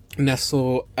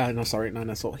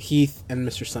and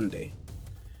Mr. Sunday,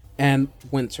 and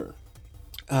Winter.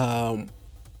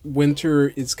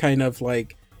 Winter is kind of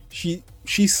like she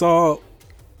saw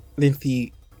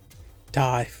Linthie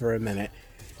die for a minute.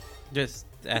 Just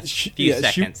a few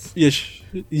seconds.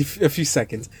 A few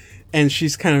seconds, and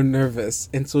she's kind of nervous,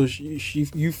 and so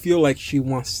you feel like she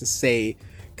wants to say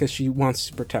because she wants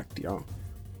to protect y'all.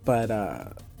 But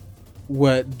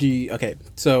okay,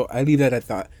 so I leave that at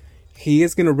that. He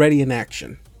is gonna ready in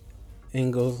action,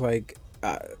 and goes like,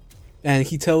 and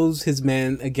he tells his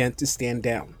men again to stand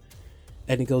down,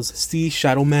 and he goes, "See,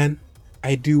 Shadow Man,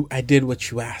 I did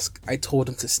what you asked. I told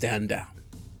him to stand down.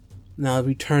 Now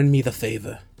return me the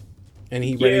favor." And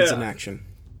he readies in action.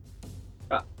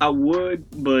 I would,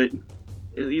 but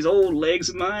these old legs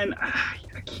of mine, I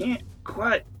can't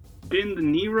quite bend the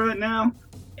knee right now.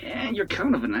 And you're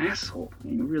kind of an asshole.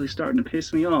 You're really starting to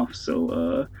piss me off.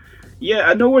 So, yeah,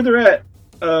 I know where they're at.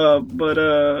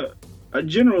 But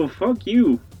General, fuck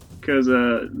you. Because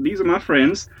these are my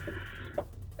friends.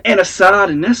 And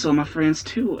Assad and Nestle are my friends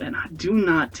too. And I do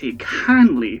not take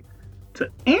kindly to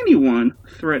anyone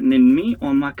threatening me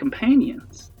or my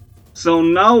companions. So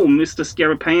no, Mr.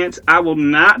 Scary Pants, I will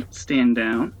not stand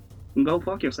down. Go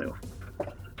fuck yourself.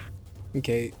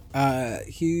 Okay,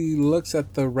 he looks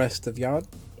at the rest of y'all.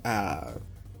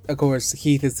 Of course,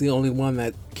 Heath is the only one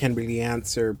that can really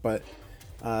answer, but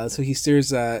so he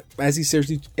stares at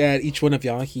each one of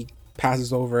y'all. He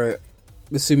passes over,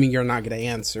 assuming you're not going to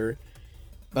answer.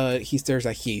 But he stares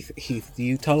at Heath. Heath, do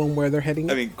you tell him where they're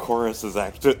heading? I mean, Chorus is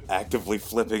actively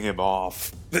flipping him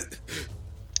off.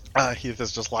 Heath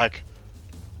is just like,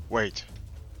 wait,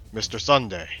 Mr.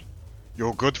 Sunday,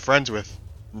 you're good friends with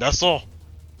Nestle?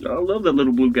 I love that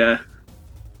little blue guy.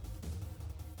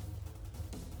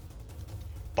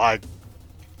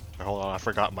 Hold on, I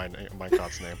forgot my name, my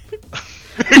god's name.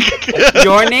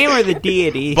 Your name or the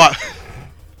deity? But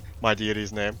my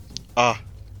deity's name. By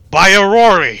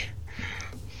Aurori,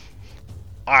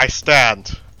 I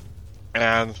stand,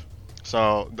 and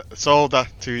to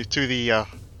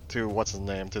what's his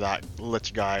name, to that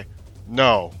lich guy.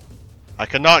 No, I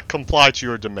cannot comply to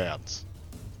your demands.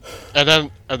 And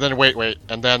then wait,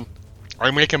 and then I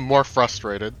make him more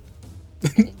frustrated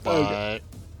by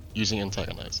using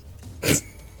antagonize.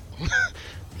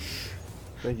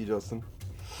 Thank you, Justin.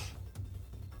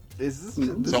 Is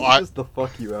this So is just the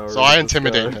fuck you hour? So I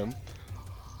intimidate him.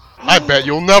 I bet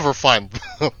you'll never find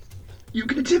them. You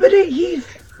can intimidate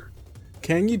Heath!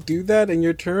 Can you do that in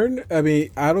your turn? I mean,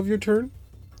 out of your turn?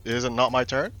 Is it not my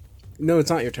turn? No,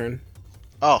 it's not your turn.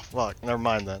 Oh, fuck. Never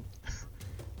mind then.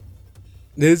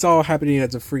 This is all happening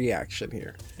as a free action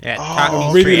here. Yeah, Oh, talking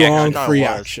A really free action. long thought it free was.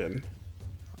 action.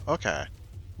 Okay.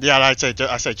 Yeah, I say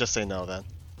just say no then.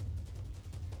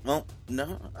 Well,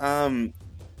 no.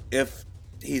 If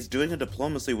he's doing a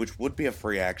diplomacy, which would be a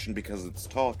free action because it's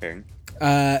talking.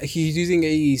 He's using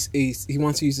he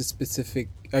wants to use a specific.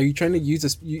 Are you trying to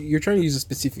use you're trying to use a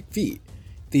specific feat?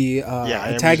 The I am using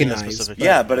a antagonize. specific-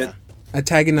 Yeah, but it.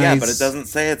 Antagonize. Yeah, but it doesn't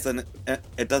say it's an.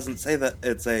 It doesn't say that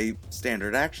it's a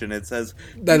standard action. It says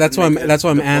That's why make I'm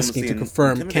asking diplomacy to and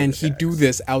confirm. Can intimidate he do checks.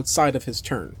 this outside of his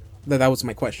turn? That was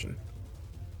my question.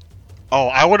 Oh,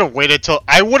 I would have waited till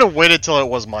it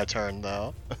was my turn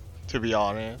though. To be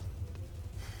honest.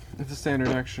 It's a standard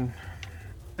action.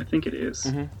 I think it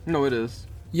is. No, it is.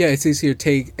 Yeah, it says here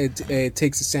it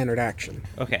takes a standard action.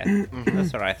 Okay,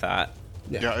 that's what I thought.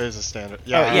 Yeah, it is a standard. Oh,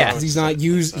 yeah. I know He's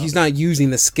it's not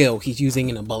using the skill. He's using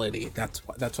an ability. That's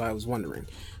why I was wondering.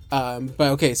 But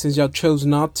okay, since y'all chose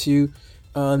not to,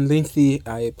 Lengthy,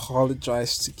 I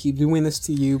apologize to keep doing this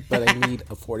to you, but I need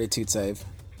a fortitude save.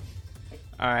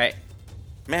 All right.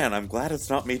 Man, I'm glad it's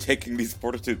not me taking these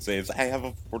fortitude saves. I have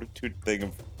a fortitude thing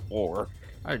of 4.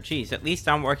 Oh, geez. At least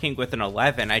I'm working with an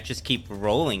 11. I just keep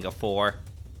rolling a 4.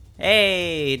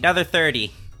 Hey, another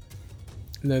 30.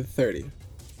 Another 30.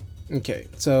 Okay,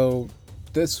 so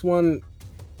this one,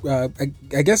 I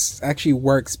guess, actually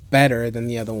works better than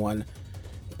the other one.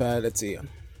 But let's see.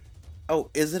 Oh,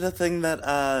 is it a thing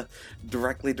that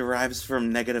directly derives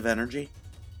from negative energy?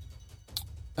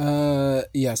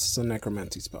 Yes, it's a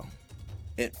necromancy spell.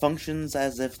 It functions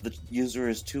as if the user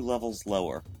is 2 levels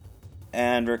lower,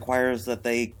 and requires that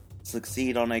they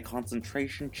succeed on a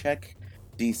concentration check,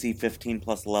 DC 15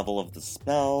 plus level of the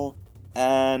spell,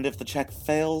 and if the check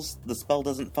fails, the spell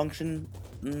doesn't function,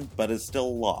 but is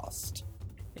still lost.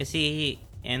 Is he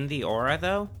in the aura,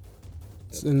 though?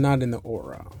 It's not in the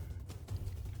aura.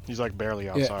 He's like barely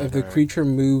Yeah, outside. if the right? creature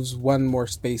moves one more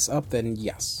space up, then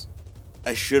yes.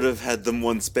 I should have had them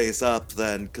one space up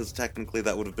then, because technically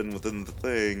that would have been within the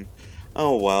thing.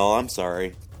 Oh well, I'm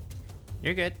sorry.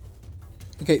 You're good.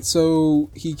 Okay, so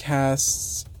he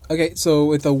casts. Okay, so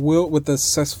with a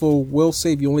successful will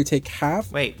save, you only take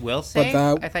half. Wait, will save?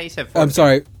 that- I thought you said 14. I'm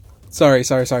sorry.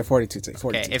 Sorry. Fortitude save. Okay,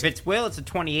 Fortitude if it's will, it's a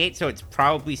 28, so it's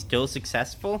probably still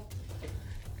successful.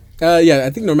 Yeah, I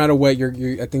think no matter what,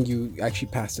 I think you actually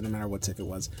passed it no matter what save it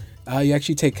was. You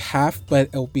actually take half, but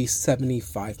it'll be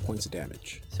 75 points of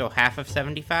damage. So half of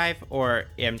 75, or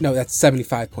No, that's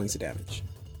 75 points of damage.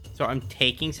 so I'm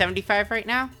taking 75 right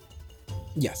now.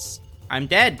 Yes. I'm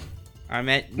dead. I'm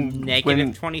at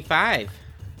negative 25.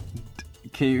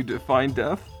 Can you define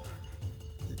death?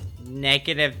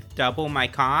 Negative double my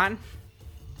con.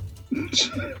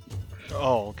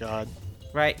 Oh god.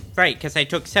 Right, because I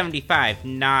took 75,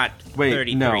 not Wait,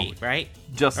 33, no. right?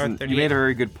 Justin, Or you 38. made a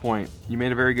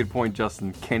very good point.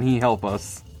 Justin. Can he help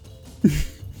us?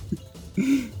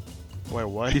 Wait,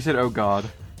 what? He said, "Oh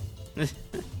God."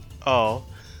 Oh.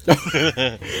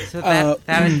 So that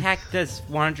attack does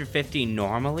 150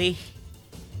 normally?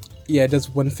 Yeah, it does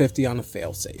 150 on a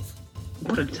fail save.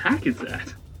 What attack is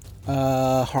that?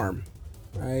 Harm.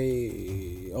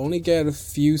 I only get a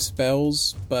few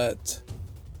spells, but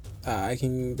I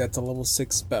can. That's a level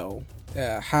 6 spell.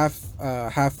 Half.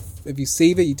 If you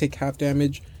save it, you take half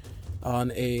damage.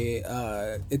 On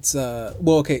a. It's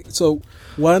well, okay. So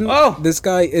one. Oh! This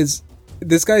guy is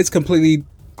completely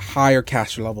higher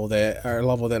caster level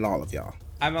than all of y'all.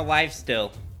 I'm alive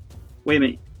still. Wait a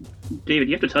minute. David,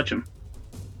 you have to touch him.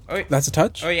 That's a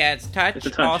touch. Oh yeah, it's touch. It's a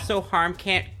touch. Also, harm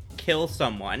can't kill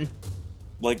someone.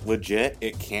 Like legit,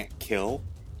 it can't kill.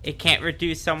 It can't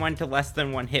reduce someone to less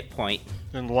than 1 hit point.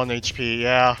 And 1 HP,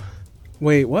 yeah.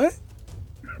 Wait, what?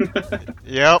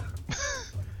 Yep.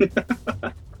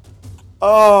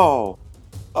 Oh.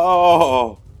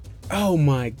 Oh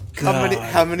my god.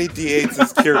 How many D8s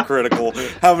is cure critical?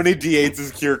 How many D8s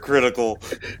is cure critical?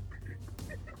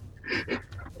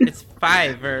 It's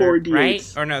 5, or 4 D8s.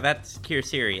 right? Or no, that's cure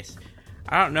serious.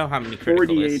 I don't know how many 4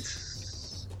 critical is.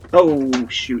 D8s. Oh,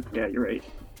 shoot. Yeah, you're right.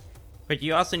 But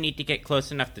you also need to get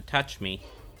close enough to touch me.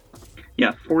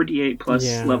 Yeah, 4d8 plus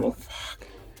Yeah. level.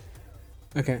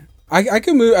 Okay. I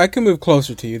can move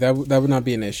closer to you. That would not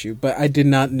be an issue. But I did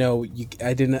not know you.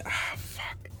 I didn't.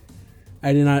 Fuck.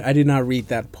 I did not read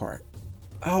that part.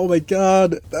 Oh my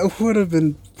god, that would have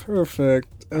been perfect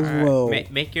as well.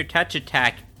 Make your touch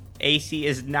attack. AC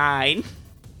is 9.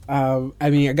 I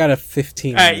mean, I got a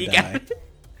 15 on Alright, the you die.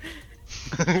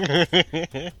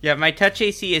 got. Yeah, my touch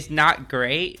AC is not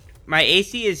great. My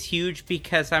AC is huge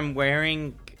because I'm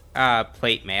wearing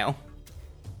plate mail.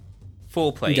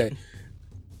 Full plate. Okay.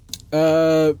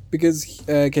 Because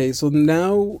okay, so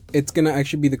now it's gonna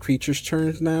actually be the creature's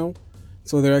turn now.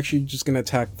 So they're actually just gonna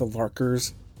attack the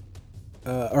Larkers,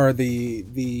 or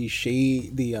the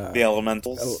shade, the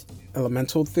elementals.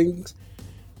 elemental things.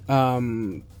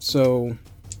 So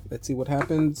let's see what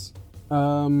happens.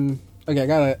 Okay, I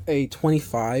got a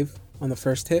 25 on the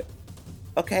first hit.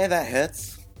 Okay, that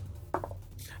hits.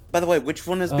 By the way, which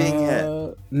one is being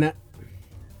hit?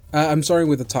 I'm starting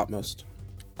with the topmost.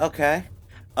 Okay.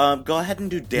 Go ahead and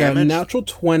do Yeah, damage. natural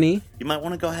 20. You might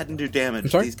want to go ahead and do damage. I'm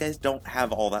sorry? These guys don't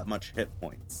have all that much hit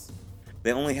points.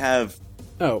 They only have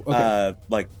Oh, okay.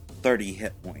 like 30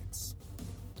 hit points.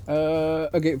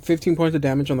 Okay, 15 points of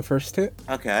damage on the first hit.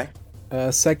 Okay.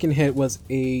 Second hit was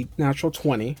a natural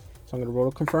 20, so I'm gonna roll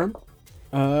to confirm.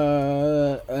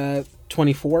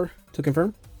 24 to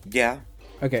confirm. Yeah.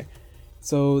 Okay,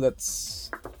 so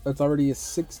that's already a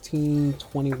 16,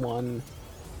 21,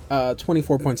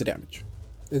 24 points of damage.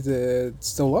 Is it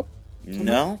still up?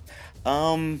 No.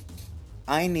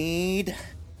 I need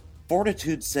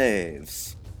fortitude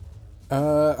saves.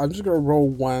 I'm just gonna roll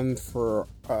one for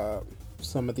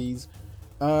some of these.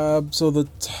 So the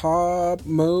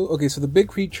okay, so the big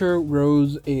creature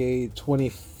rose a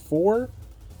 24,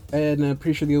 and I'm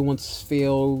pretty sure the other ones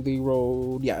failed. They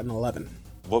rolled an 11.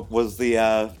 What was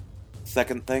the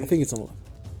second I thing? think it's an 11.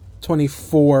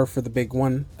 24 for the big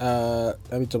one.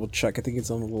 Let me double check. I think it's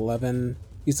an 11.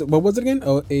 You said, what was it again?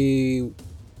 Oh, a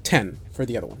 10 for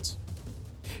the other ones.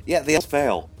 Yeah, the others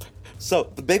fail.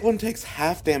 So, the big one takes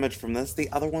half damage from this, the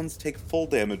other ones take full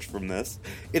damage from this.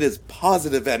 It is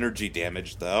positive energy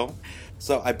damage, though.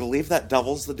 So, I believe that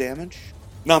doubles the damage.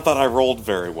 Not that I rolled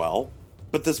very well,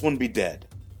 but this one be dead.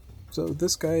 So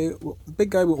this guy, the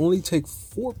big guy, will only take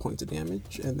 4 points of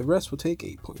damage, and the rest will take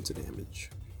 8 points of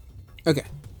damage. Okay,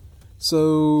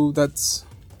 so that's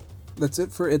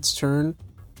it for its turn.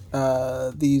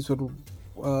 These would,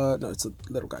 no, it's a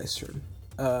little guy's turn.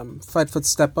 5 foot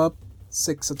step up,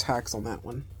 6 attacks on that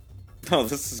one. Oh,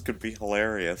 this is gonna be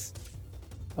hilarious.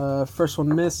 First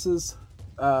one misses.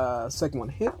 Second one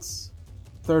hits.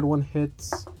 Third one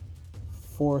hits.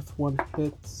 Fourth one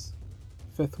hits.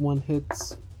 Fifth one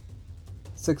hits.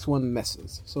 Sixth one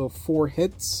misses. So 4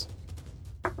 hits.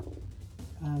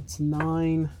 That's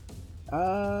 9.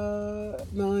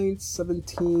 9,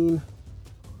 17,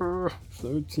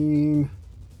 13,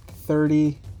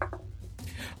 30.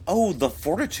 Oh, the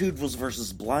fortitude was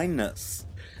versus blindness.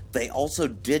 They also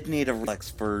did need a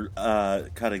reflex for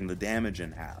cutting the damage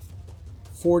in half.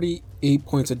 48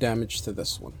 points of damage to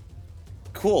this one.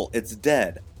 Cool, it's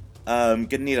dead. Gonna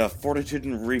need a fortitude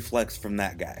and reflex from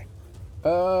that guy.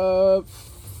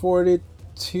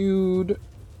 Fortitude.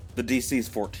 The DC's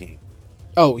 14.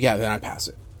 Oh, yeah, then I pass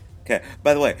it. Okay,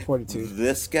 by the way, Fortitude.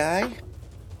 this guy,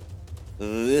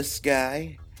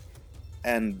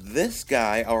 and this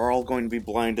guy are all going to be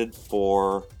blinded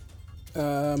for 3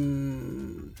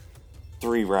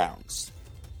 rounds.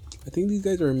 I think these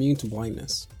guys are immune to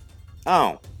blindness.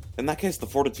 Oh, in that case, the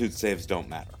fortitude saves don't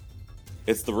matter.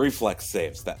 It's the reflex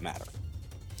saves that matter.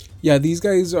 Yeah, these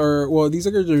guys are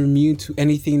immune to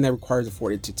anything that requires a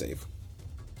fortitude save.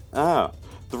 Oh,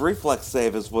 the reflex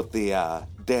save is what the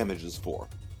damage is for.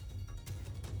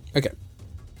 Okay.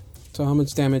 So how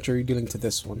much damage are you dealing to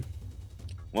this one?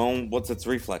 Well, what's its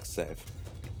reflex save?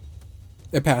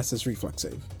 It passes reflex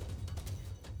save.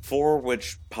 4,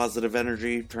 which positive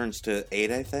energy turns to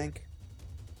 8, I think.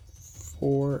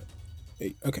 4,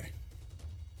 8. Okay.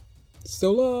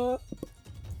 Still up.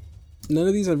 None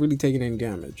of these have really taken any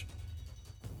damage.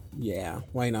 Yeah,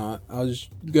 why not? I'll just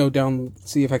go down,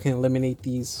 see if I can eliminate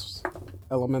these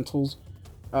elementals.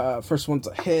 First one's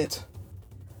a hit.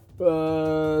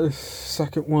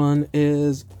 Second one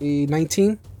is a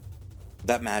 19.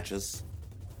 That matches.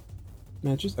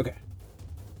 Matches? Okay.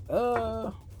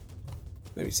 Let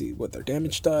me see what their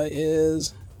damage die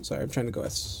is. Sorry, I'm trying to go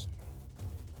as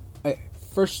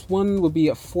first one would be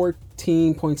at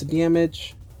 14 points of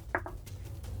damage.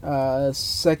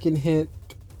 Second hit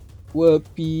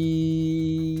would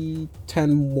be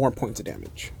 10 more points of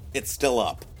damage. It's still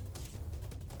up.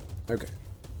 Okay.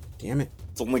 Damn it.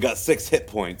 It's only got 6 hit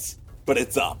points, but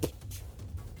it's up.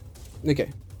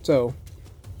 Okay, so...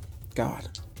 God.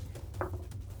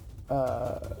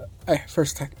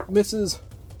 First attack misses.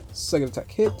 Second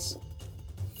attack hits.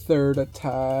 Third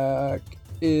attack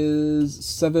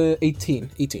is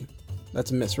 18. 18.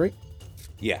 That's a miss, right?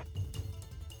 Yeah.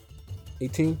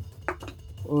 18.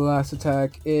 Last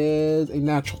attack is a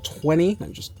natural 20.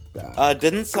 I'm just...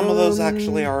 Didn't some of those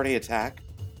actually already attack?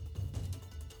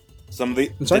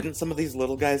 Didn't some of these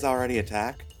little guys already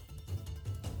attack?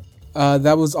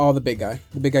 That was all the big guy.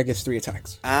 The big guy gets 3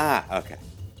 attacks. Ah, okay.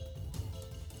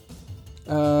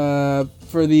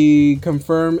 For the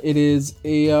confirm, it is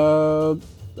a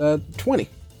 20.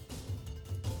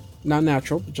 Not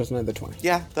natural, but just another 20.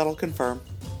 Yeah, that'll confirm.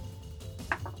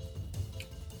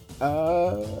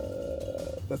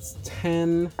 That's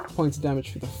 10 points of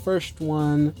damage for the first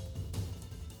one.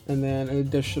 And then an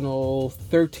additional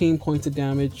 13 points of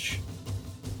damage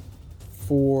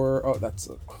for... Oh, that's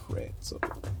a crit. So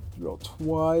roll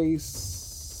twice.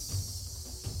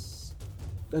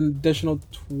 An additional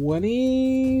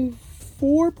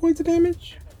 24 points of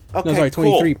damage? Okay, No, sorry,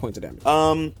 23 cool. points of damage.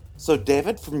 So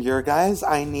David, from your guys,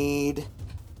 I need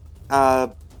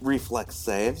reflex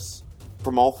saves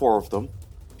from all 4 of them.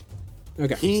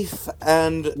 Okay. Heath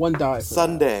and 1 die for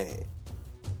Sunday.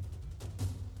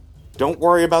 Don't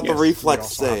worry about the Yes, We reflex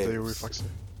also have the saves. reflex save.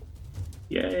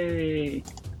 Yay!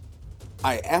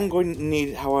 I am going to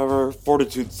need, however,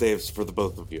 fortitude saves for the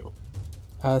both of you.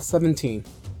 17.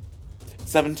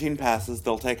 17 passes,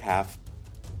 they'll take half.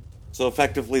 So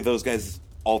effectively, those guys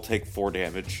all take 4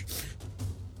 damage.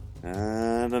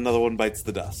 And another one bites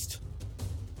the dust.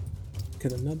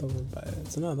 Because another one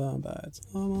bites, another one bites,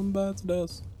 another one bites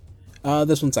dust.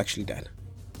 This one's actually dead.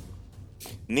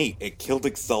 Neat, it killed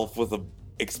itself with a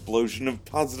explosion of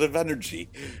positive energy.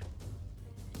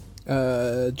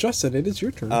 Justin, it is your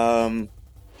turn.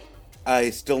 I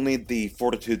still need the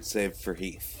fortitude save for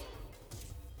Heath.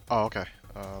 Oh, okay.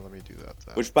 Let me do that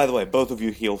then. Which, by the way, both of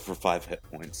you heal for 5 hit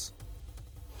points.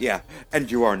 Yeah,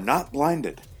 and you are not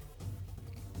blinded.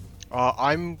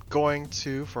 I'm going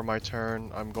to, for my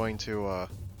turn, I'm going to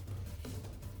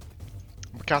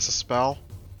cast a spell.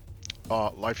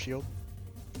 Life Shield.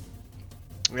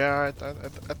 Yeah,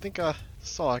 I think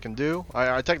that's all I can do.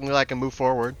 I technically I can move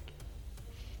forward.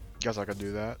 Guess I could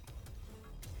do that.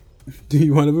 Do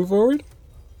you want to move forward?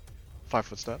 5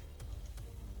 foot step.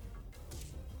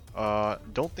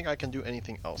 Don't think I can do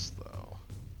anything else though.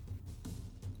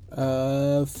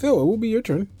 Phil, it will be your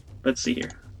turn. Let's see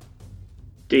here.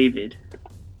 David,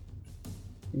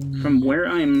 from where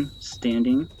I'm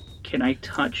standing, can I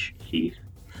touch Heath?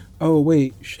 Oh,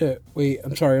 wait, shit. Wait,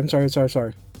 I'm sorry. I'm sorry,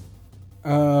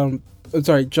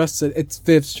 Justin, it's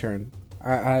Viv's turn.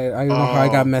 I don't know how I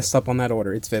got messed up on that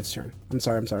order. It's Viv's turn. I'm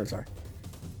sorry.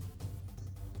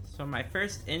 So my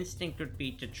first instinct would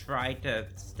be to try to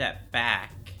step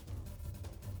back.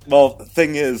 Well, the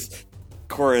thing is,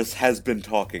 Chorus has been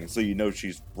talking, so you know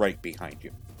she's right behind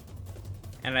you.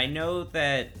 And I know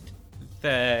that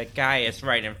the guy is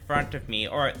right in front of me,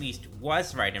 or at least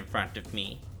was right in front of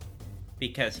me,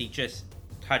 because he just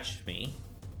touched me.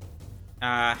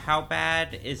 How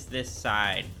bad is this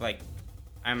side? Like,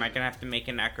 am I gonna have to make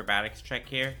an acrobatics check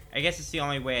here? I guess it's the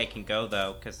only way I can go,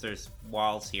 though, because there's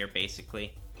walls here,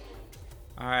 basically.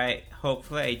 Alright,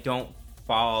 hopefully I don't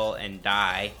fall and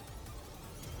die.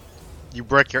 You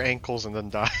break your ankles and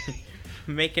then die.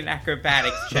 Make an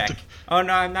acrobatics check. Oh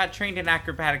no, I'm not trained in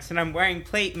acrobatics, and I'm wearing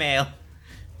plate mail.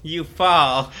 You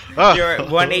fall. You're at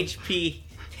 1 HP,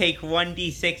 take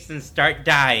 1d6 and start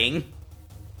dying.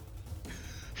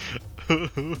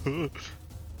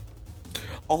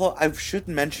 Although I should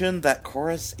mention that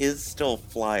Chorus is still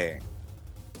flying.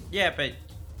 Yeah, but...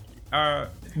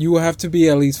 You will have to be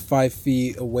at least 5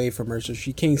 feet away from her, so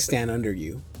she can't stand under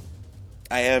you.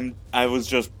 I was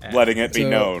just letting it be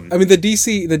known. I mean, the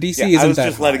DC isn't that high. I was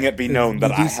just letting it be known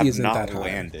that I have isn't not that high.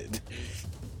 landed.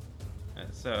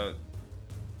 So,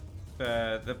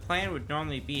 the plan would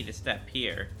normally be to step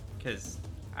here, because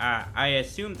I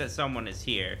assume that someone is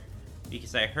here,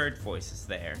 because I heard voices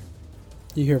there.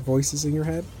 You hear voices in your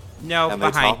head? No, And they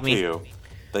behind talk me. to you.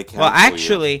 They counsel Well,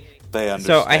 actually, you. They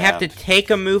understand. so I have to take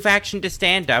a move action to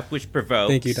stand up, which provokes.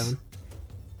 Thank you, Don.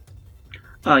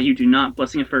 You do not.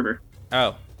 Blessing of Fervor.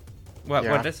 Oh. What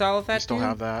Yeah, does all of that You still do?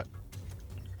 have that.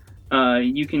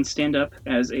 You can stand up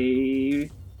as a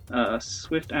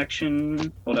swift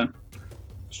action. Hold on.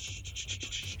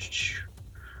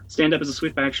 Stand up as a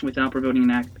swift action without provoking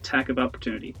an attack of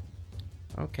opportunity.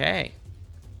 Okay.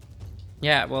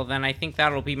 Yeah, well then I think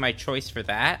that'll be my choice for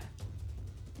that.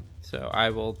 So I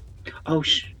will... Oh,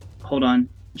 hold on.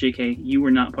 JK, you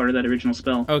were not part of that original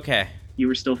spell. Okay. You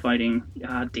were still fighting.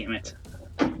 Ah, damn it.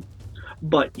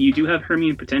 But you do have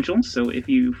Hermione potential, so if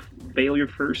you fail your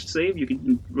first save, you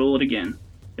can roll it again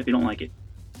if you don't like it.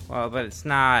 Well, but it's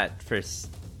not for...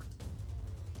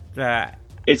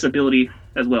 Its ability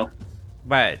as well.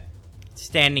 But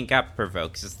standing up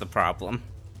provokes is the problem.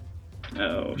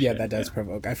 Oh, Yeah, shit. that does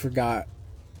provoke. I forgot.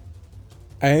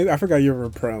 I forgot you were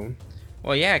prone.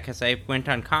 Well, yeah, because I went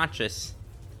unconscious.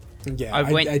 Yeah, I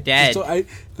went dead.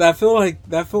 That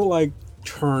felt like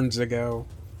turns ago.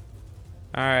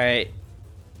 Alright.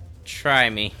 Try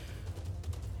me.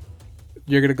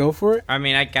 You're gonna go for it? I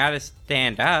mean, I gotta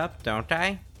stand up, don't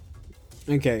I?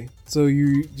 Okay, so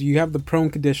you have the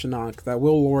prone condition on, 'cause that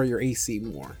will lower your AC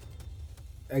more.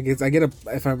 I guess I get a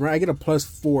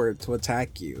 +4 to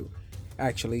attack you.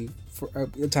 Actually, for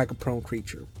attack a prone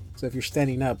creature. So if you're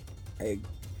standing up, I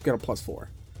get a +4.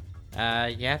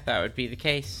 Yeah, that would be the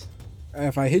case.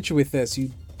 If I hit you with this,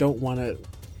 you don't want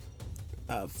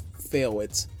to fail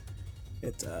it.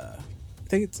 I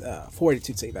think it's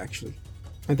 42 save actually.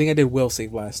 I think I did will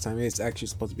save last time. It's actually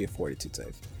supposed to be a 42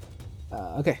 save.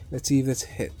 Okay, let's see if this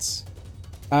hits.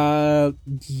 Yeah,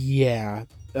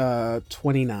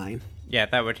 29. Yeah,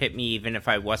 that would hit me even if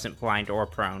I wasn't blind or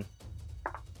prone.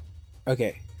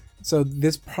 Okay, so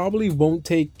this probably won't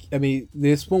take. I mean,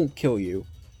 this won't kill you,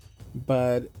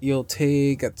 but you'll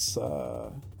take. It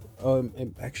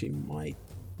actually might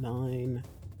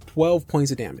 12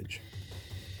 points of damage.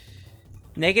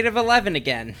 Negative 11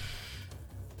 again.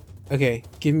 Okay,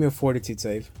 give me a fortitude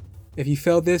save. If you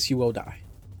fail this, you will die.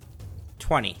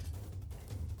 20.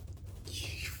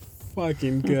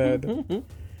 Fucking good.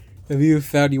 If you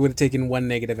failed, you would have taken 1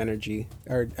 negative energy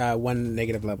or 1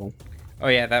 negative level. Oh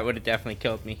yeah, that would have definitely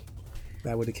killed me.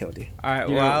 That would have killed you. Alright,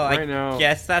 You know, well, right I now-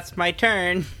 guess that's my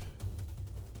turn.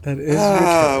 That is your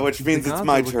turn. Which means The it's gods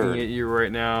my are looking turn. at you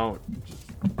right now,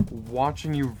 just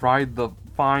watching you ride the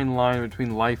fine line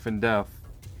between life and death.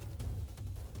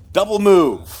 Double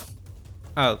move.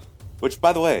 Oh, Which,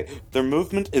 by the way, their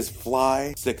movement is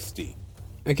fly 60.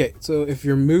 Okay, so if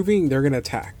you're moving, they're gonna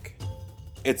attack.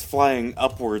 It's flying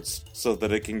upwards so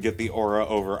that it can get the aura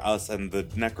over us and the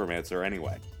necromancer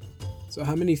anyway. So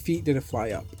how many feet did it fly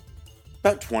up?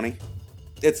 About 20.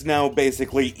 It's now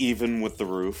basically even with the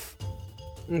roof.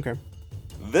 Okay.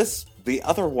 The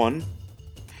other one,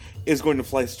 is going to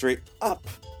fly straight up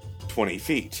 20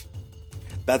 feet.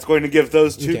 That's going to give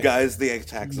those two Okay. guys the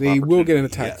attacks of They will get an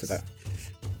opportunity, attack for yes.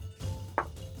 that.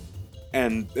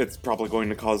 And it's probably going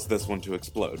to cause this one to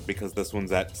explode, because this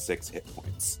one's at 6 hit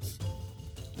points.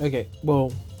 Okay,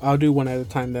 well, I'll do one at a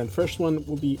time then. First one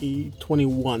will be a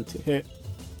 21 to hit.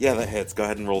 Yeah, that hits. Go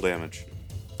ahead and roll damage.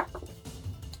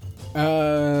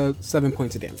 7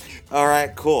 points of damage.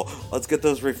 Alright, cool. Let's get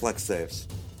those reflex saves.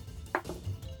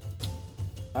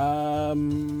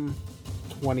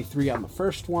 23 on the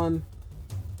first one.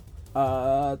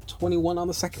 21 on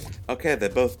the second one. Okay, they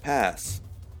both pass.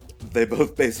 They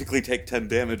both basically take 10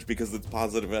 damage because it's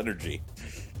positive energy.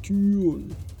 Cool.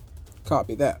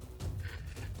 Copy that.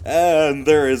 And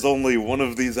there is only one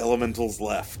of these elementals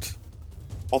left.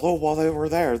 Although while they were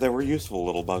there, they were useful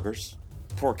little buggers.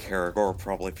 Poor Karagor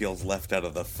probably feels left out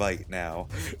of the fight now.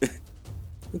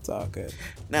 It's all good.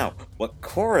 Now, what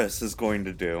Chorus is going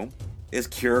to do is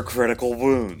cure critical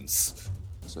wounds.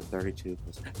 So 32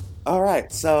 plus...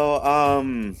 Alright, so,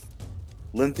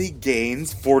 Linthy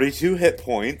gains 42 hit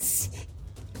points.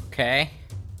 okay.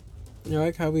 You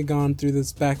like how we gone through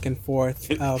this back and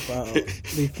forth of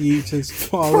Leafy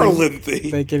just Poor falling, Linthy.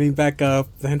 then getting back up,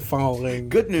 then falling.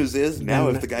 Good news is, now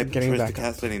Then if the guy getting tries to back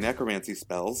up. cast any necromancy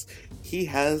spells, he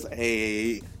has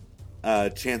a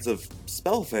chance of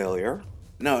spell failure.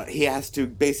 No, he has to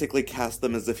basically cast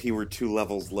them as if he were 2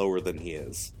 levels lower than he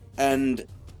is. And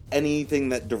anything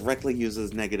that directly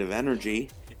uses negative energy,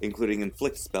 including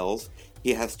inflict spells,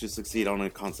 he has to succeed on a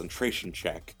concentration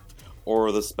check,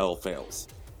 or the spell fails.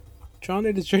 John,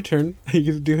 it is your turn. Are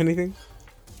you gonna do anything?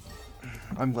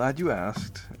 I'm glad you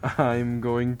asked. I'm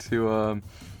going to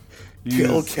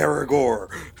Kill use... Karagor!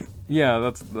 Yeah,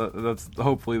 that's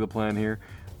hopefully the plan here.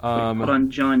 Hold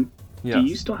on, John. Yes. Do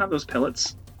you still have those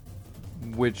pellets?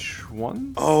 Which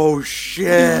one? Oh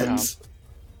shit! Yeah.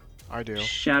 I do.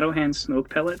 Shadowhand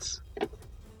smoke pellets?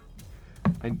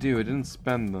 I do. I didn't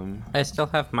spend them. I still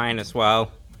have mine as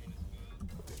well.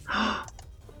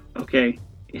 Okay,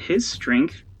 his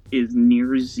strength is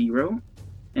near 0,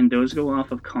 and those go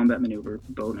off of combat maneuver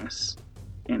bonus.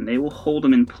 And they will hold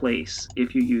him in place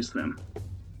if you use them.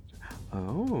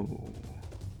 Oh.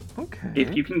 Okay.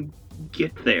 If you can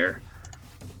get there,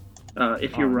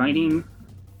 if you're riding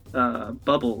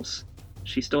Bubbles,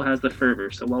 she still has the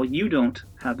fervor. So while you don't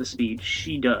have the speed,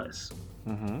 she does.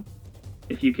 Mm-hmm.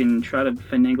 If you can try to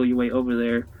finagle your way over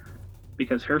there,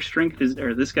 because her strength is,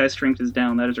 or this guy's strength is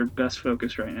down. That is her best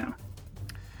focus right now.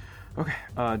 Okay.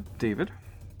 David.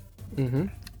 Mm-hmm.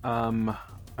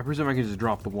 I presume I can just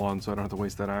drop the wand, so I don't have to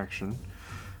waste that action.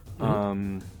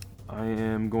 Mm-hmm. I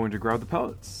am going to grab the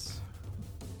pellets,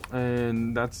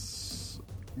 and that's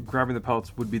grabbing the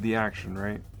pellets would be the action,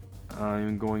 right?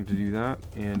 I'm going to do that,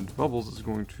 and Bubbles is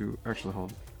going to actually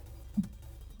hold.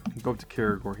 Go up to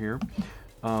Karagor here.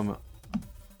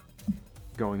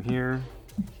 Going here,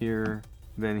 here,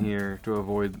 then here to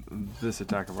avoid this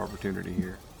attack of opportunity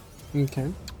here.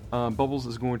 Okay. Bubbles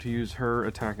is going to use her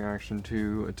attack action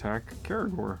to attack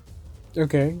Karagor.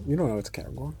 Okay. You don't know it's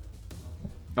Karagor.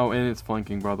 Oh, and it's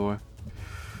flanking, by the way.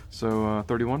 So,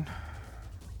 31.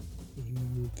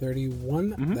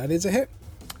 31. Mhm. That is a hit.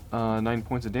 9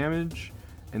 points of damage.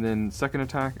 And then second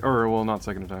attack, or, well, not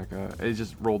second attack. It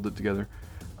just rolled it together.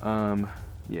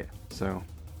 Yeah, so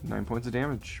 9 points of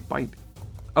damage. Bite.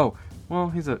 Oh, well,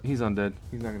 he's undead.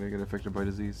 He's not going to get affected by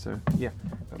disease, so yeah,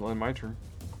 that'll end my turn.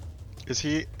 Is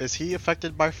he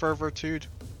affected by fervitude?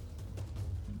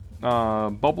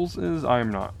 Bubbles is, I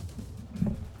am not.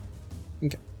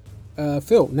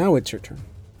 Phil, now it's your turn.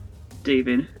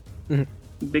 David, Mhm.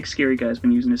 big scary guy's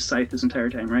been using his scythe this entire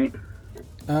time, right?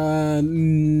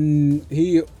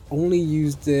 He only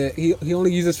used it. He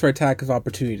only uses for attack of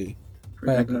opportunity. For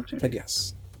attack of opportunity. But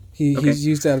yes, Okay. he's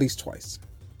used it at least twice.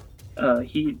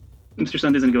 Mr.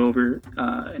 Sun doesn't go over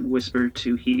and whisper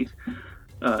to Heath.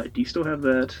 Do you still have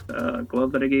that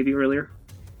glove that I gave you earlier?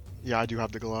 Yeah, I do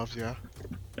have the gloves. Yeah.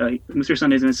 Mr.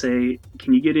 Sun is going to say,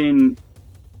 "Can you get in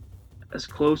as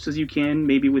close as you can,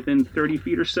 maybe within 30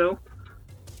 feet or so,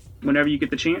 whenever you get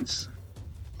the chance?"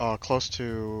 Close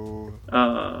to.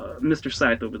 Mr.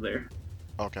 Scythe over there.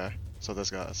 Okay. So this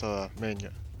guy. So main.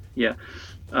 Yeah.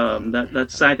 That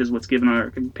Scythe is what's giving our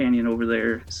companion over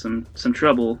there some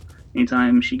trouble.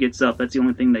 Anytime she gets up, that's the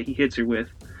only thing that he hits her with.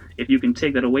 If you can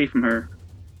take that away from her,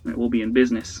 we'll be in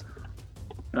business.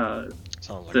 Sounds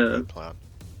like a good plan.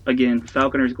 Again,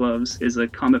 Falconer's Gloves is a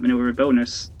combat maneuver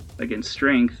bonus against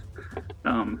strength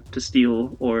to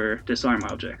steal or disarm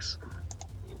objects.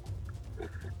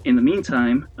 In the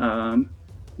meantime,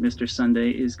 Mr. Sunday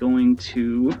is going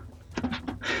to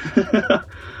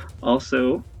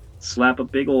also slap a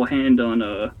big old hand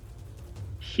on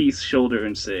Heath's shoulder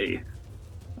and say,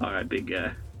 "Alright, big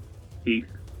guy. Heath,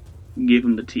 give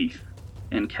him the teeth."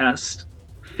 And cast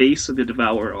Face of the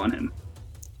Devourer on him.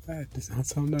 That does not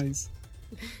sound nice.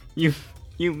 You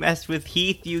mess with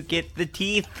Heath, you get the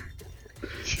teeth.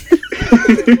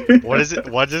 What is it?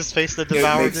 What does Face the It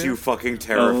Devourer makes do? you fucking Oh, I'm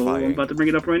terrifying. about to bring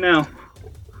it up right now.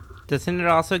 Doesn't it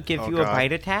also give Oh, you a God.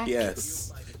 bite attack?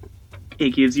 Yes.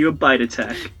 It gives you a bite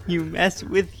attack. You mess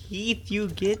with Heath, you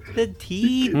get the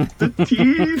teeth.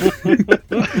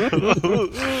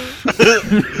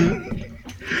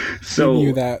 So You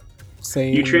knew that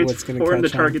saying you what's going to transform the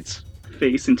catch on. target's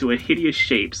face into a hideous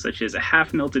shape, such as a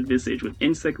half-melted visage with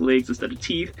insect legs instead of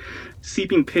teeth,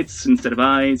 seeping pits instead of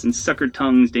eyes, and suckered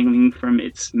tongues dangling from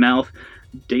its mouth.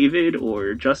 David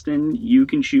or Justin, you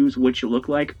can choose what you look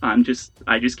like. I just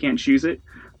can't choose it.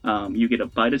 You get a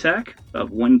bite attack of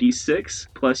 1d6,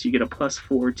 plus you get a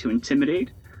 +4 to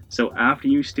intimidate. So after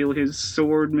you steal his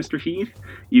sword, Mr. Heath,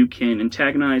 you can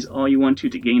antagonize all you want to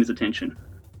gain his attention.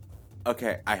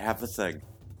 Okay, I have a thing.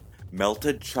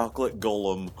 Melted chocolate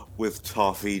golem with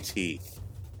toffee teeth.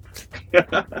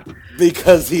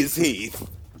 Because he's Heath.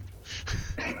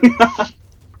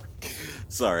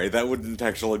 Sorry, that wouldn't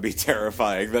actually be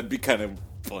terrifying. That'd be kind of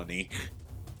funny.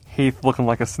 Heath looking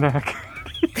like a snack.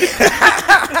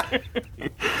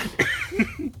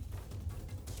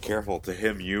 Careful, to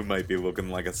him you might be looking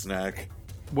like a snack.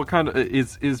 What kind of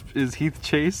is Heath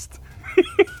chased?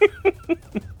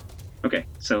 Okay,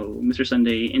 so Mr.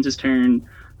 Sunday ends his turn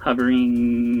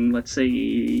hovering, let's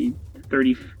say,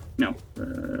 20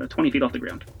 feet off the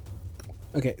ground.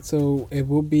 Okay, so it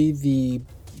will be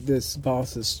this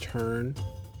boss's turn.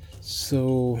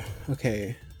 So,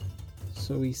 okay.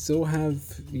 So we still have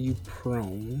you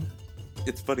prone.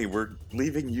 It's funny, we're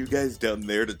leaving you guys down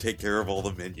there to take care of all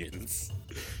the minions.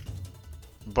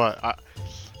 But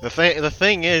the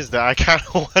thing is that I kind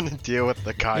of want to deal with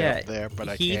the guy up there, but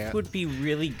I Heath can't. would be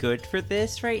really good for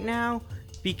this right now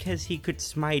because he could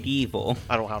smite evil.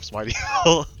 I don't have Smite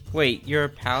Evil. Wait, you're a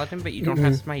paladin, but you don't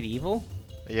have smite evil?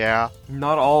 Yeah.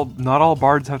 Not all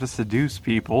bards have to seduce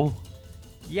people.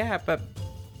 Yeah, but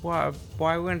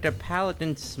why wouldn't a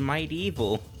paladin smite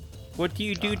evil? What do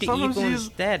you do to Sometimes evil you just-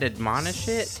 instead? Admonish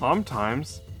it?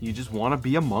 Sometimes you just want to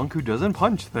be a monk who doesn't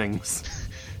punch things.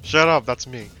 Shut up, that's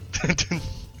me.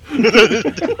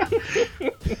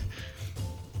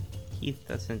 Heath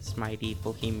doesn't smite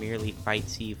evil, he merely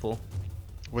fights evil.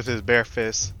 With his bare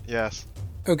fist, yes.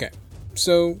 Okay,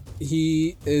 so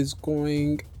he is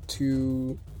going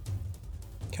to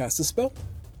cast a spell.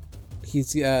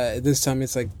 He's this time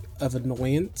it's like of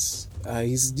annoyance.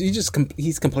 He's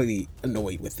completely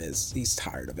annoyed with this. He's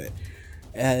tired of it,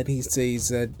 and he says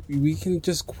that we can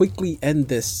just quickly end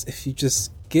this if you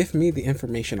just give me the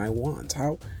information I want.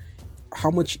 How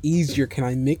much easier can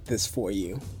I make this for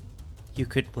you? You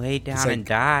could lay down like- and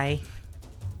die.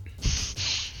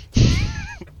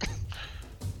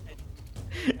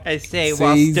 I say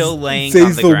while still laying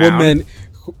on the ground.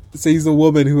 Says the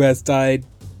woman who has died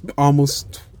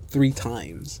almost 3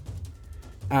 times.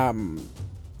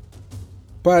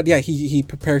 But yeah, he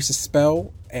prepares a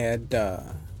spell, and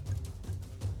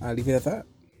I'll leave it at that.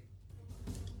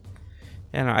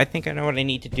 I think I know what I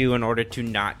need to do in order to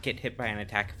not get hit by an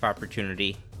attack of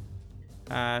opportunity.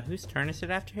 Whose turn is it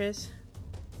after his?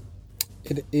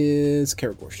 It is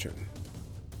Karagor's turn.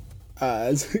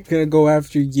 It's gonna go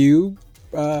after you,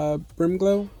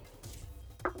 Brimglow.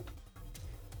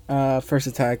 First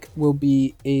attack will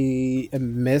be a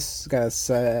miss. Got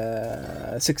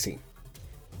a 16.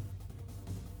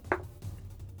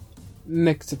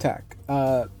 Next attack,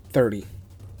 30.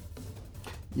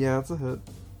 Yeah, that's a hit.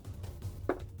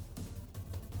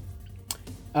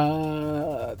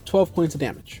 12 points of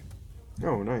damage.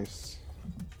 Oh, nice.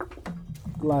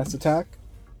 Last attack.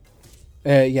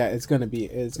 Yeah, it's gonna be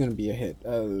a hit.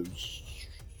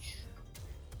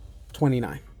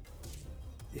 29.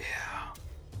 Yeah.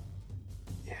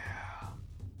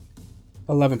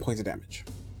 11 points of damage.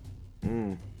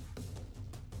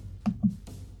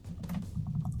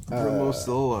 Almost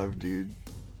still alive, dude.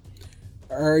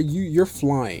 You're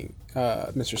flying,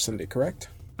 Mr. Sunday, correct?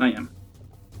 I am.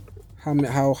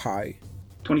 How high?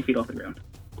 20 feet off the ground.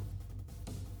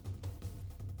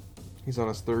 He's on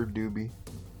his 3rd doobie.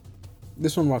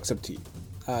 This one walks up to you.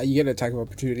 You get an attack of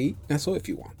opportunity. Nestle if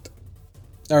you want.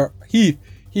 Or Heath,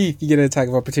 you get an attack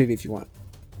of opportunity if you want.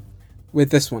 With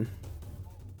this one.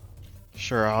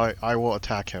 Sure, I will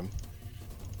attack him.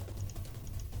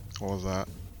 What was that?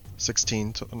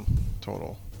 16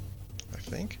 total, I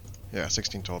think. Yeah,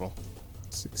 16 total.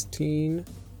 16.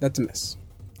 That's a miss.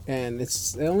 And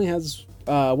it only has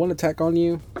 1 attack on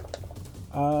you.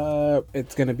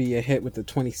 It's gonna be a hit with the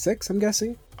 26, I'm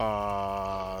guessing.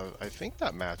 I think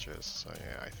that matches. So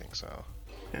yeah, I think so.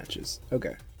 Matches.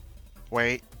 Okay.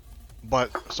 Wait, but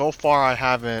so far I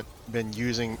haven't been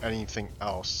using anything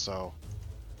else, so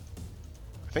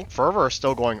I think Fervor is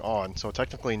still going on. So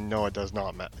technically, no, it does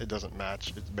not. It doesn't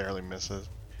match. It barely misses.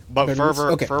 But Barely misses?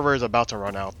 Fervor, Okay. Fervor is about to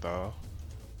run out though.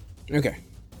 Okay.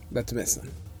 That's a miss then.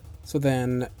 So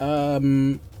then,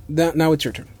 now it's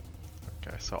your turn.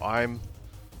 Okay, so I'm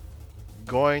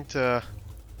going to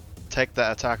take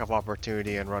that attack of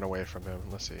opportunity and run away from him.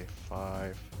 Let's see,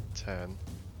 5, 10,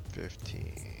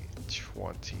 15,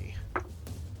 20,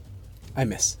 I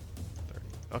miss. 30.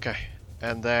 Okay,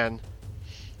 and then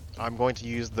I'm going to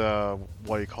use the,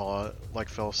 what do you call it, like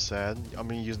Phil said, I'm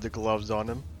going to use the gloves on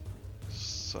him.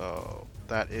 So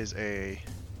that is a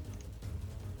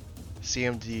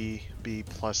CMDB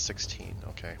plus 16.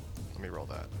 Okay, let me roll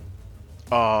that.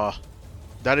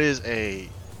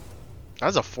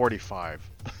 That's a 45.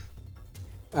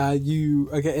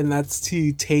 Okay, and that's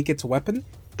to take its weapon?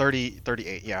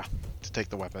 38, yeah. To take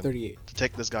the weapon. 38. To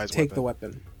take this guy's Take weapon. the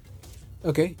weapon.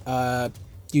 Okay,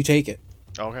 you take it.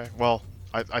 Okay, well,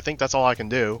 I think that's all I can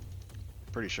do.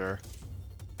 Pretty sure.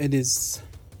 It is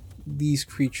these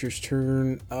creatures'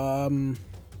 turn.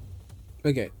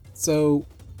 Okay, so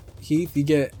Heath, you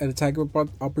get an attack of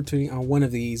opportunity on one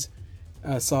of these.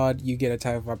 Sod, you get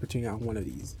attack of opportunity on one of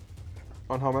these.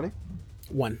 On how many?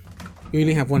 1. You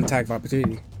only have 1 attack of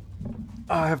opportunity.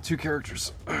 I have 2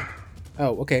 characters.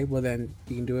 Oh, okay. Well, then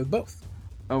you can do it with both.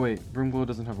 Oh wait, Brimglow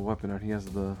doesn't have a weapon out. He has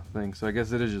the thing, so I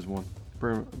guess it is just 1.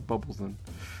 Bubbles then.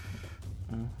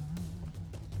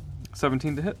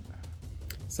 17 to hit.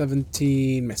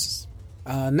 17 misses.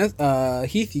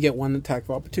 Heath, you get 1 attack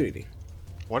of opportunity.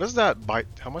 What does that bite?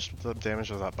 How much damage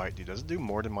does that bite do? Does it do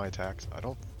more than my attacks? I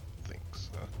don't think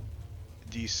so.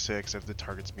 D6 if the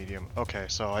target's medium. Okay,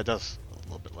 so it does a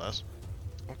little bit less.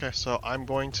 Okay, so I'm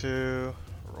going to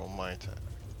roll my attack.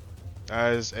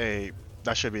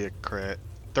 That should be a crit.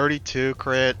 32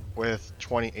 crit with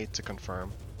 28 to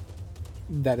confirm.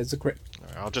 That is a crit.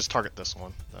 Alright, I'll just target this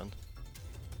one then.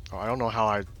 Oh, I don't know how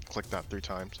I clicked that 3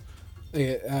 times.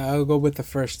 Okay, I'll go with the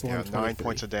first one. Yeah, 9 23.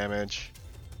 points of damage.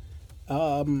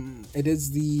 It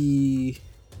is the.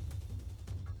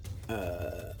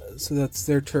 So that's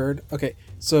their turn. Okay,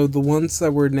 so the ones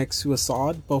that were next to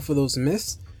Assad, both of those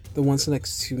missed. The ones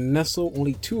next to Nestle,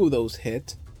 only 2 of those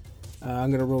hit.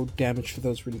 I'm gonna roll damage for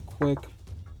those really quick.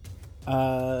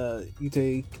 You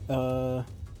take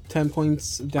 10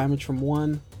 points of damage from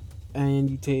one, and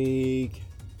you take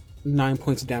 9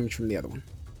 points of damage from the other one.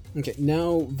 Okay,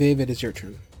 now Viv, it is your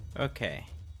turn. Okay.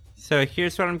 So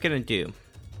here's what I'm gonna do.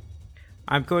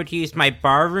 I'm going to use my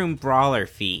Barroom Brawler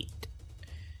feat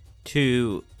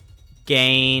to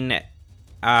gain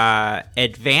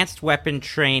Advanced Weapon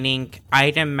Training,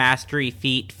 Item Mastery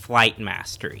feat, Flight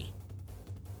Mastery.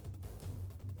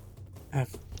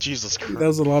 Jesus Christ. That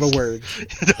was a lot of words.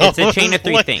 It's a chain of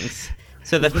 3 things.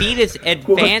 So the feat is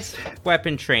Advanced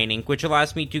Weapon Training, which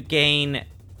allows me to gain,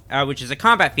 which is a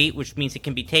combat feat, which means it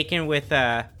can be taken with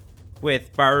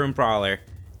Barroom Brawler.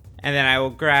 And then I will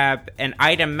grab an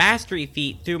Item Mastery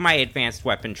feat through my Advanced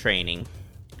Weapon Training,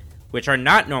 which are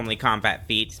not normally combat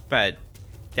feats, but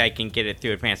I can get it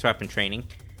through Advanced Weapon Training,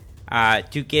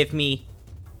 to give me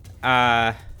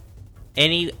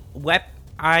any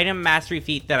item mastery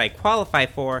feat that I qualify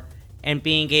for, and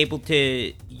being able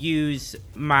to use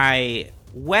my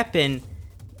weapon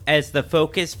as the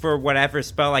focus for whatever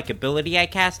spell-like ability I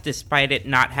cast, despite it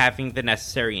not having the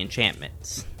necessary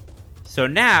enchantments. So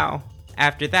now,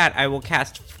 after that, I will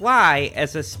cast Fly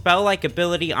as a spell-like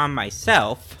ability on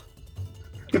myself,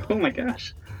 Oh my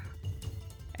gosh.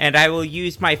 and I will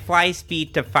use my fly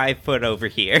speed to 5 foot over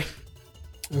here.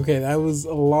 Okay, that was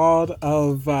a lot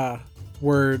of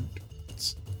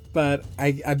words, but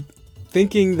I'm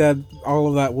thinking that all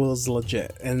of that was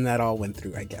legit, and that all went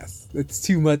through, I guess. It's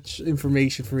too much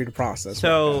information for me to process.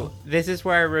 So, this is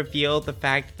where I reveal the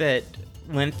fact that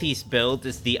Lenthi's build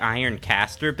is the Iron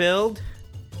Caster build.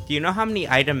 Do you know how many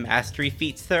item mastery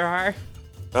feats there are?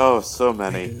 Oh, so right now.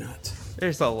 I do many. not.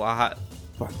 There's a lot.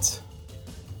 But,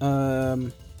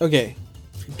 okay.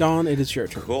 Dawn, it is your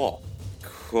turn. Cool.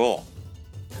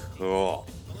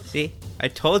 See? I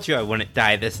told you I wouldn't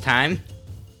die this time.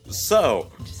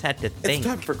 So, Just had to think. it's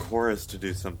time for Chorus to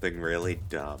do something really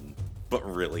dumb, but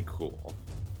really cool.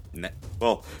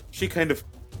 Well, she kind of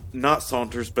not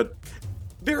saunters, but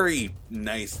very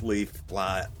nicely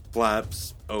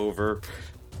flaps over,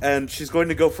 and she's going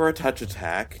to go for a touch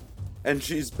attack, and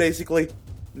she's basically,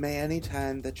 may any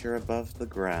time that you're above the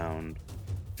ground,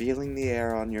 feeling the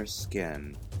air on your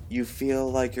skin, you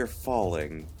feel like you're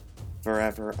falling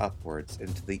forever upwards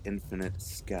into the infinite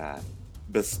sky.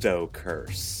 Bestow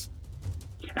curse.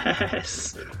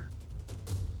 Yes.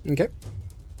 Okay.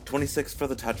 26 for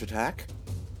the touch attack.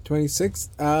 26,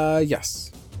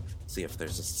 yes. See if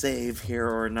there's a save here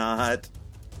or not.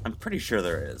 I'm pretty sure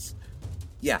there is.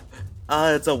 Yeah,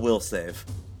 it's a will save.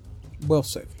 Will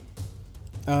save.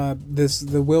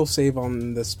 The will save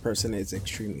on this person is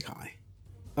extremely high.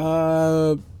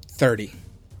 30.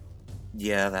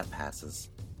 Yeah, that passes.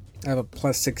 I have a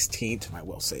plus 16 to my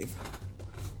will save.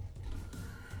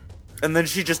 And then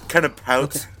she just kind of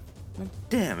pouts. Okay.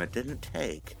 Damn, it didn't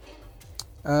take.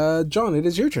 John, it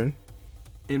is your turn.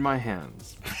 In my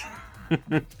hands.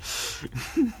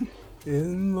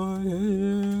 In my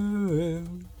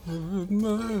hand.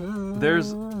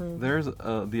 There's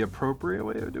the appropriate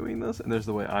way of doing this, and there's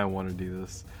the way I want to do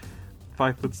this.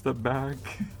 5 foot step back,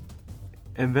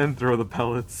 and then throw the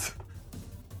pellets.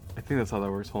 I think that's how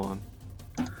that works. Hold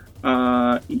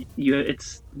on.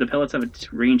 It's the pellets have a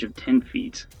range of 10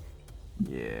 feet.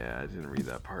 Yeah, I didn't read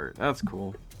that part. That's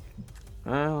cool.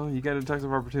 Well, you got a attack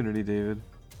of opportunity, David.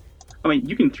 I mean,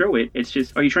 you can throw it. It's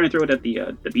just, are you trying to throw it at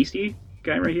the beastie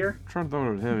guy right here? I'm trying to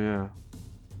throw it at him, yeah.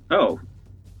 Oh,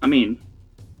 I mean,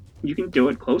 you can do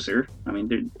it closer. I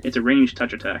mean, it's a ranged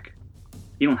touch attack.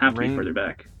 You don't have to be further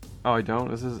back. Oh, I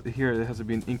don't? This is here. It has to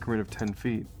be an increment of 10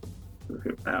 feet.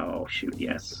 Oh shoot!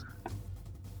 Yes.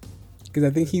 Because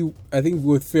I think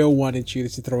with Phil wanted you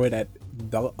to throw it at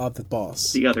the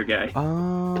boss. The other guy.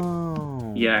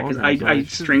 Oh. Yeah, because okay, so I should be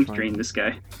strength fine. drained this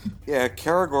guy. Yeah,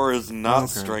 Karagor is not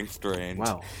Okay. strength drained.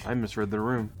 Wow, I misread the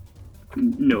room.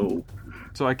 No.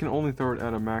 So I can only throw it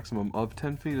at a maximum of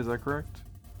 10 feet, is that correct?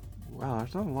 Wow,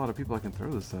 there's not a lot of people I can throw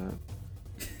this at.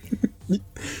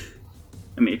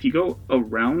 I mean, if you go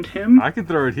around him, I can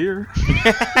throw it here. if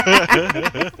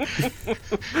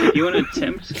you want to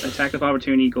attempt attack of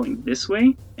opportunity going this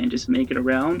way and just make it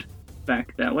around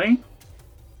back that way,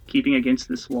 keeping against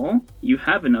this wall, you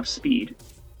have enough speed.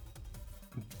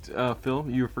 Phil,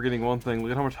 you were forgetting one thing.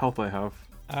 Look at how much health I have.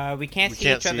 We can't We see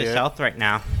can't each see other's it. health right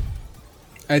now.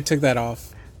 I took that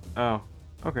off. Oh,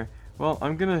 okay. Well,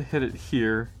 I'm gonna hit it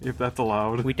here, if that's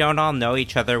allowed. We don't all know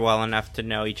each other well enough to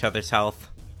know each other's health.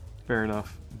 Fair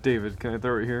enough. David, can I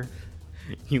throw it here?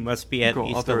 You must be at Cool, I'll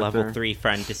least a throw it level there. 3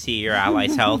 friend to see your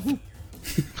ally's health.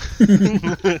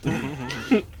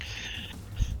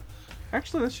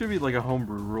 Actually, that should be like a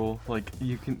homebrew rule. Like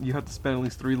you have to spend at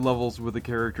least 3 levels with a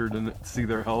character to see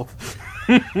their health.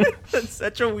 That's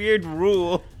such a weird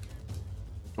rule.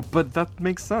 But that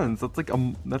makes sense. That's like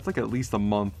at least a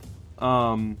month.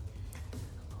 Oh,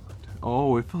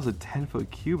 it fills a 10-foot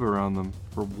cube around them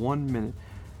for 1 minute.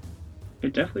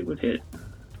 It definitely would hit.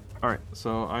 All right,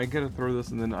 so I get to throw this,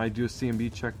 and then I do a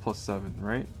CMB check plus 7,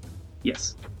 right?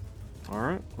 Yes. All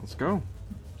right, let's go.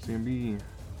 CMB.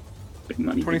 Big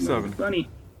money. 27. Big money.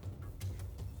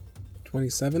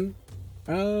 27.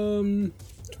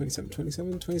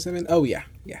 27. Oh yeah.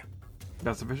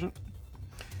 That's sufficient.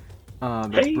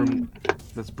 That's Hey.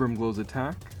 Brimglow's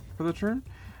attack for the turn.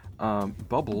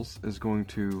 Bubbles is going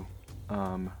to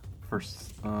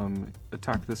first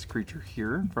attack this creature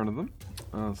here in front of them.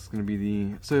 It's going to be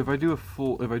the if I do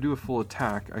a full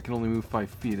attack, I can only move 5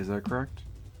 feet. Is that correct?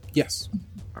 Yes.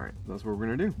 All right, that's what we're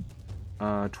going to do.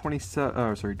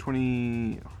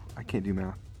 20. I can't do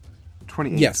math.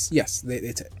 28. Yes.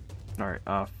 It's it. All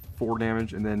right. 4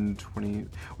 damage and then 20.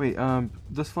 Wait.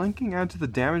 Does flanking add to the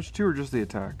damage too, or just the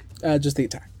attack? Just the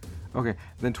attack. Okay.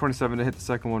 Then 27 to hit the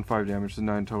second one. 5 damage, so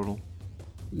 9 total.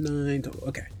 9 total.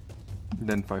 Okay.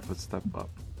 Then 5-foot step up.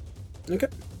 Okay.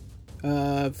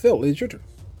 Phil, it's your turn.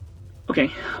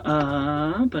 Okay.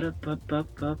 Oh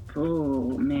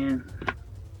man.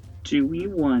 Do we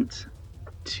want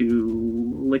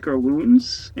to lick our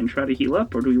wounds and try to heal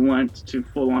up, or do we want to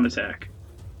full-on attack?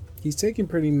 He's taking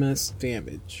pretty massive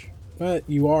damage, but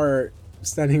you are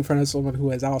standing in front of someone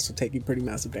who is also taking pretty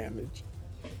massive damage.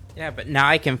 Yeah, but now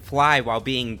I can fly while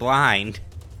being blind.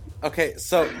 Okay,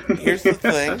 so here's the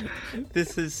thing.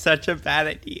 This is such a bad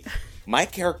idea. My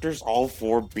character's all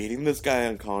for beating this guy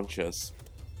unconscious.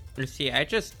 You see, I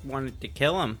just wanted to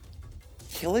kill him.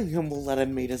 Killing him will let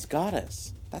him meet his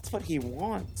goddess. That's what he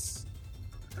wants.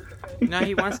 Now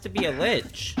he wants to be a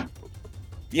lich.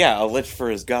 Yeah, a lich for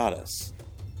his goddess.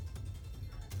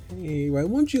 Hey, why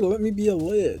won't you let me be a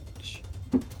lich?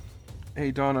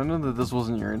 Hey Don, I know that this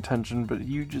wasn't your intention, but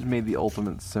you just made the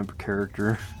ultimate simp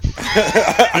character.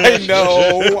 I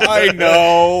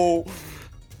know.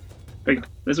 Right,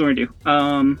 that's what we're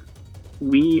gonna do.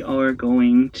 We are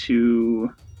going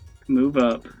to move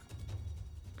up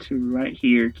to right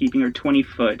here, keeping our 20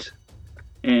 foot,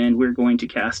 and we're going to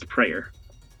cast Prayer.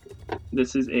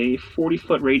 This is a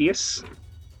 40-foot radius,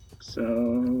 so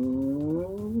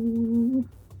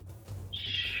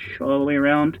all the way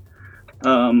around.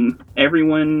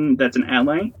 Everyone that's an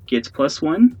ally gets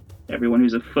 +1. Everyone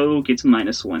who's a foe gets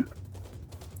 -1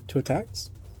 2 attacks?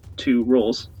 to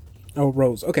rolls. Oh,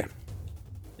 Rose. Okay.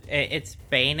 It's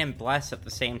Bane and Bless at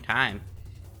the same time.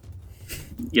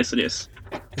 Yes, it is.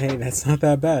 Hey, that's not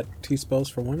that bad. 2 spells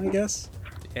for 1, I guess?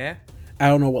 Yeah? I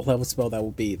don't know what level spell that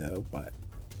will be, though, but...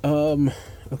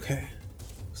 okay.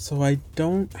 So I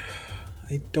don't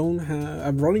have...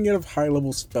 I'm running out of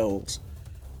high-level spells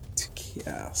to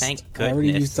cast. Thank I already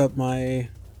goodness. used up my...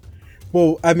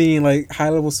 Well, I mean, like,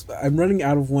 high-level... I'm running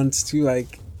out of ones to,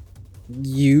 like,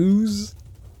 use.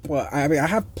 Well, I mean, I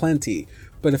have plenty,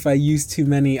 but if I use too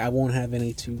many, I won't have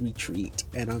any to retreat,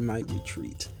 and I might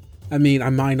retreat. I mean, I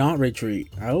might not retreat.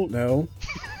 I don't know.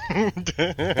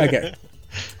 Okay.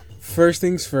 First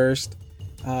things first.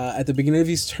 At the beginning of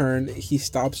his turn, he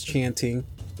stops chanting.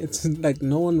 It's like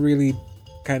no one really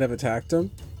kind of attacked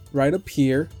him. Right up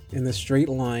here, in the straight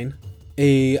line,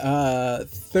 a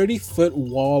 30-foot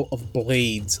wall of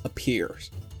blades appears.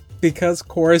 Because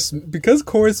Chorus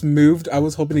moved, I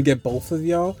was hoping to get both of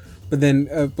y'all, but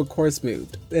Chorus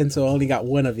moved, and so I only got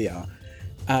one of y'all.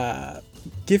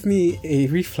 Give me a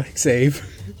reflex save.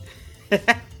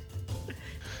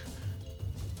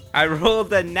 I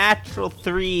rolled a natural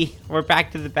 3. We're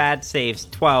back to the bad saves.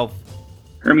 12.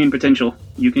 Hermione potential.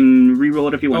 You can re-roll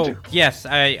it if you want Oh, to. yes,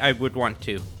 I would want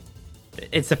to.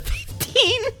 It's a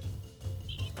 15?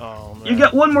 Oh man. You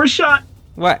got one more shot.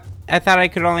 What? I thought I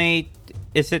could only...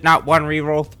 Is it not one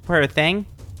reroll per thing?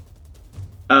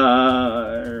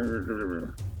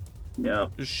 No.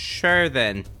 Sure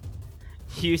then.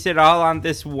 Use it all on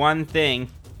this one thing.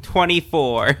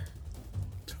 24.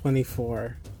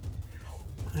 24.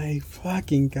 My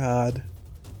fucking god.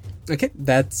 Okay,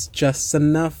 that's just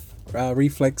enough.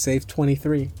 Reflex save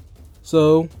 23.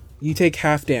 So, you take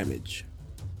half damage.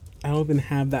 I don't even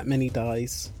have that many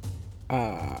dice.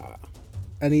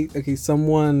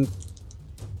 Someone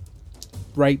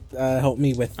help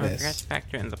me with Oh, I forgot this. to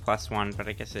factor in the +1, but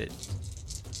I guess it...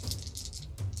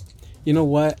 You know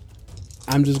what?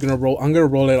 I'm gonna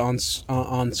roll it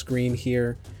on screen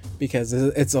here because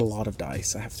it's a lot of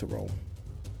dice I have to roll.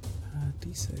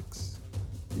 D6.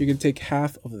 You can take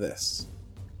half of this.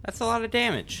 That's a lot of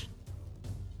damage.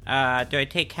 Do I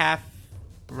take half,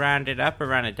 round it up, or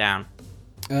round it down?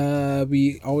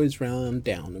 We always round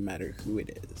down, no matter who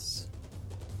it is.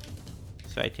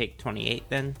 So I take 28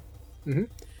 then? Mm-hmm.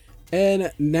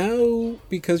 And now,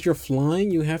 because you're flying,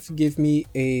 you have to give me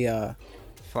a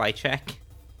Fly check?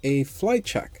 a flight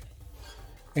check.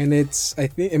 And it's, I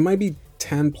think, it might be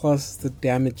 10 plus the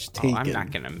damage taken. Oh, I'm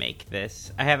not gonna make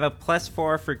this. I have a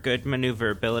 +4 for good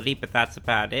maneuverability, but that's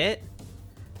about it.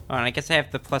 Oh, and I guess I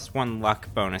have the +1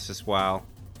 luck bonus as well.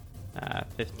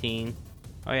 15.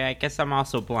 Oh yeah, I guess I'm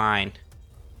also blind.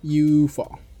 You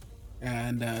fall.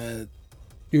 And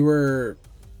you were...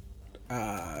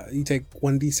 you take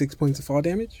 1d6 points of fall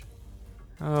damage?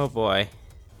 Oh boy.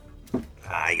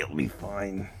 You'll be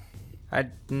fine.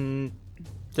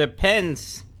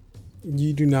 Depends.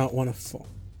 You do not want to fall.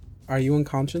 Are you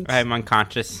unconscious? I'm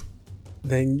unconscious.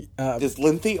 Then, Is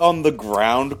Linthy on the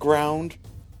ground?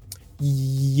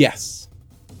 yes.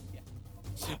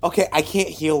 Okay, I can't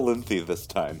heal Linthy this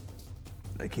time.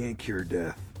 I can't cure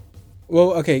death.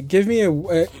 Well, okay, give me a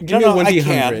give me a I 1d100.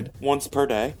 can, once per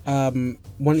day. Give me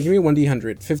a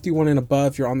 1d100. 51 and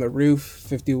above, you're on the roof.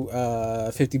 50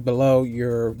 below,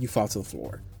 you fall to the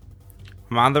floor.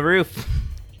 I'm on the roof.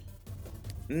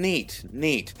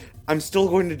 Neat. I'm still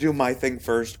going to do my thing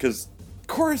first, because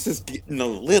Chorus is getting a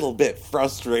little bit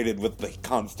frustrated with the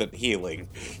constant healing.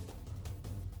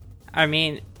 I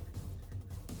mean,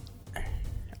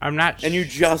 I'm not. And you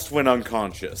just went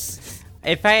unconscious.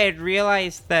 If I had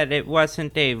realized that it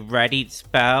wasn't a readied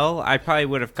spell, I probably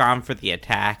would have gone for the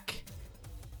attack.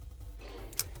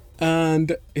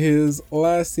 And his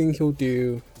last thing he'll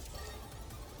do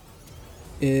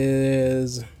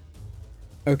is...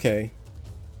 Okay.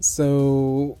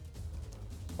 So,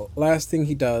 last thing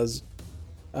he does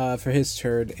for his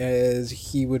turn is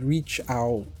he would reach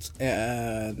out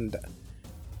and...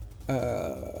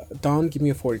 Don, give me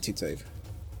a fortitude save.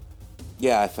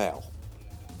 Yeah, I fail.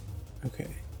 Okay.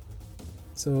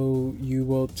 So you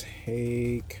will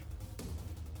take...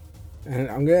 And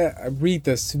I'm gonna read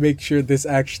this to make sure this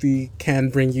actually can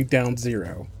bring you down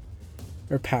 0.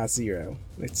 Or past 0.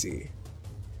 Let's see.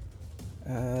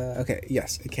 Okay,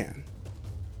 yes, it can.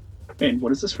 And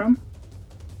what is this from?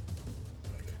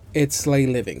 It's Slay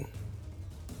Living.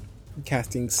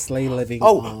 Casting Slay Living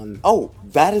on... Oh,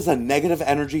 that is a negative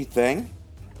energy thing?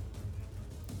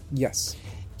 Yes.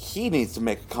 He needs to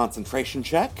make a concentration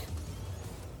check.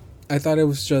 I thought it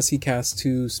was just he cast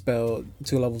 2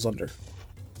 levels under.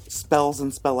 Spells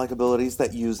and spell-like abilities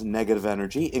that use negative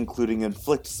energy, including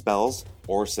inflict spells,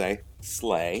 or say,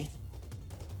 slay,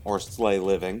 or slay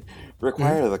living,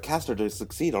 require the caster to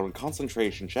succeed on a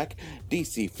concentration check,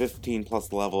 DC 15 plus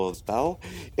the level of the spell.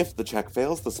 If the check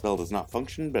fails, the spell does not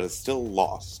function, but is still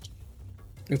lost.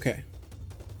 Okay.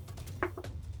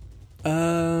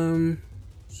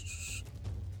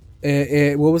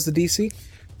 What was the DC?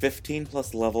 15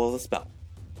 plus the level of the spell.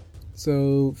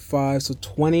 So 5, so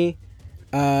 20.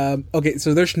 Okay,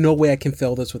 so there's no way I can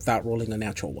fail this without rolling a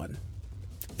natural 1.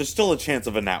 There's still a chance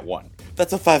of a nat 1.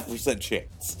 That's a 5%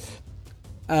 chance.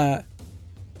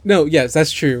 No, yes,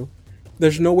 that's true.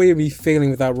 There's no way of me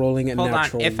failing without rolling a Hold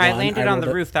natural on, if 1. I landed on the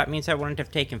rolled roof, that means I wouldn't have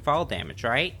taken fall damage,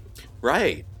 right?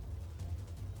 Right.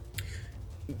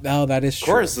 No, that is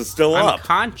true. Chorus is still I'm up.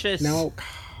 conscious. No.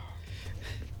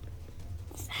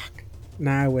 Fuck.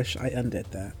 Now I wish I undid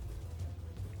that.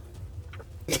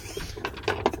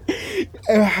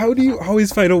 How do you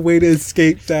always find a way to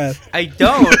escape death? I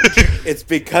don't. It's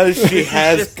because she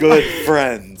has good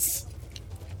friends.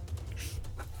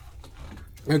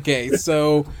 Okay,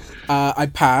 so I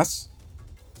pass,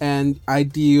 and I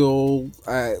deal.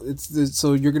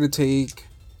 So you're gonna take.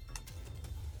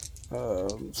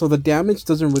 So the damage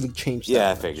doesn't really change. Yeah,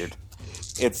 I much. figured.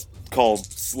 It's called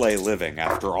Slay Living,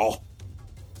 after all.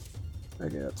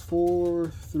 Okay, that's 4,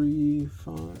 3,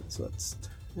 5. So that's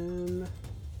 10,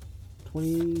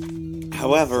 20.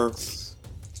 However, 26.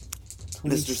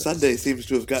 Mr. Sunday seems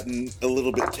to have gotten a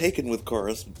little bit taken with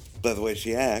Chorus by the way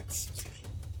she acts.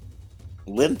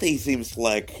 Linthy seems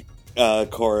like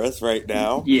Chorus right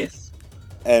now, Yes.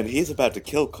 and he's about to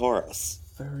kill Chorus.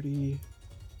 30.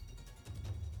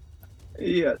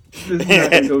 Yeah, this is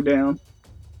not gonna go down.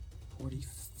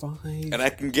 45. And I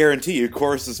can guarantee you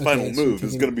Chorus's final Okay, so move is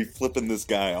taking- going to be flipping this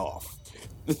guy off.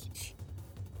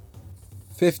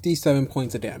 57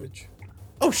 points of damage.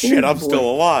 Oh shit, I'm boy. still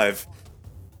alive.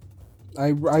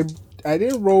 I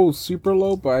didn't roll super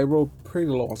low, but I rolled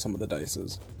pretty low on some of the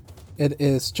dices. It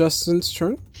is Justin's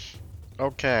turn.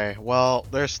 Okay, well,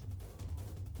 there's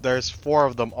there's 4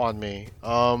 of them on me.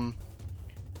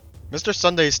 Mr.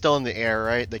 Sunday is still in the air,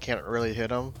 right? They can't really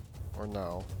hit him? Or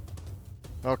no?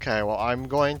 Okay, well, I'm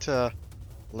going to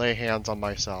lay hands on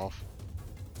myself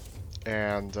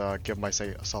and give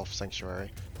myself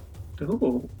sanctuary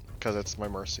Oh, because it's my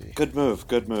mercy. Good move,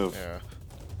 good move. Yeah.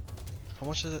 How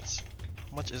much is it?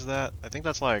 How much is that? I think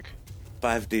that's like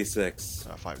 5d6.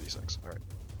 5d6. All right.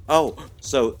 Oh,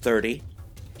 so 30.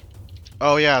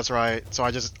 Oh yeah, that's right. So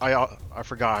I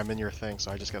forgot I'm in your thing,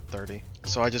 so I just get 30.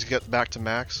 So I just get back to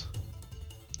max,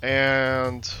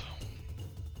 and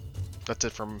that's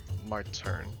it from my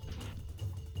turn.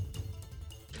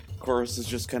 Chorus is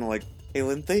just kind of like, hey,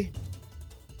 Linthy,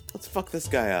 let's fuck this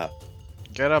guy up.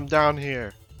 Get him down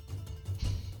here.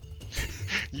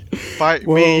 Fight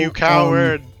Well, me, you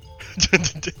coward!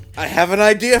 I have an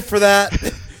idea for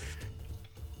that.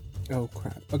 Oh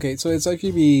crap. Okay, so it's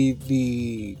actually be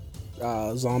the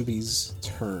zombies'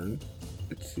 turn.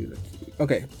 Let's see.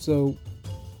 Okay, so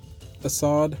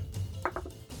Assad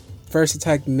first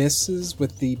attack misses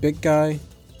with the big guy.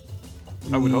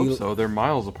 I would hope The- so. They're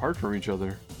miles apart from each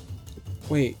other.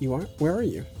 Wait, you are? Where are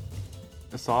you?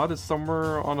 Assad is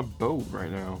somewhere on a boat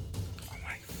right now.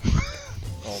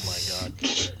 Oh my god.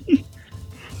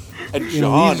 And You know,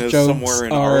 John these is jokes somewhere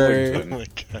in are- Oh Arlington. my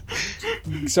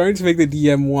god. Starting to make the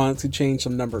DM want to change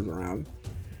some numbers around.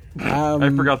 I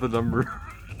forgot the number.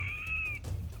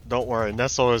 Don't worry,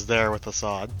 Nestle is there with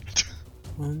Assad.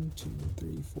 1, 2,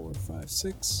 3, 4, 5,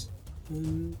 6.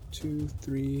 1, 2,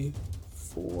 3,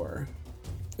 4.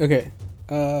 Okay.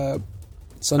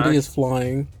 Sunday Nice. is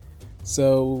flying.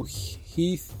 So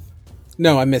Heath.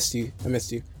 No, I missed you.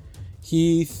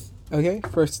 Heath. Okay,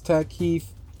 first attack,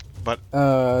 Heath. But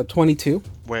 22.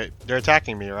 wait, they're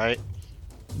attacking me, right?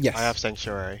 Yes. I have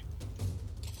sanctuary.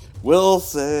 Will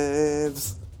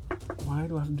saves. Why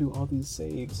do I have to do all these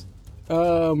saves?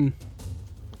 Okay,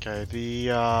 the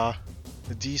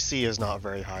DC is not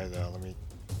very high though. Let me.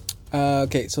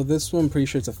 Okay, so this one, pretty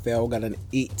sure it's a fail. Got an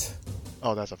 8.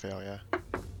 Oh, that's a fail. Yeah.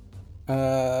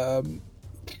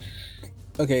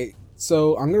 Okay,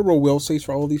 so I'm gonna roll will saves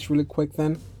for all of these really quick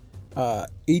then.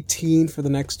 18 for the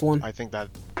next one. I think that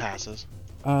passes.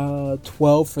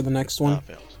 12 for the next one.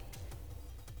 Fails.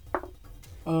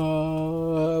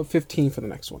 15 for the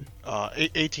next one.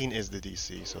 18 is the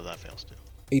DC, so that fails too.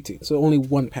 18. So only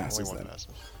one passes Only one then. passes.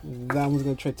 That one's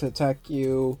gonna try to attack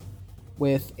you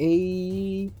with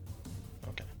a.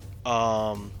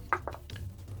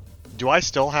 Do I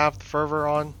still have the fervor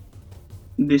on?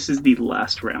 this is the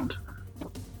last round.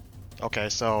 Okay,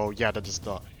 so yeah, that just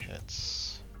not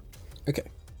hits. Okay,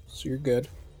 so you're good.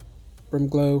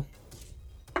 Brimglow.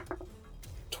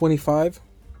 25.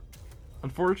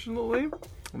 Unfortunately,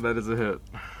 that is a hit.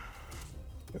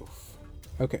 Oof.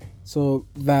 Okay, so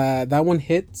that one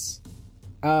hits.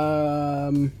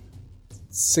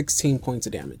 16 points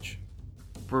of damage.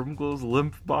 Brimglow's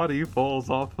limp body falls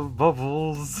off of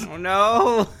Bubbles. Oh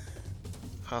no!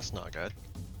 That's not good.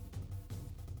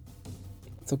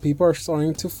 So people are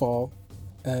starting to fall.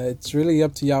 It's really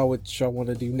up to y'all what y'all want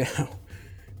to do now.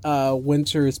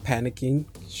 Winter is panicking.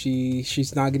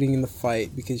 She's not getting in the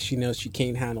fight because she knows she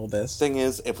can't handle this. Thing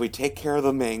is, if we take care of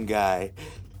the main guy,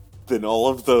 then all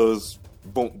of those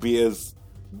won't be as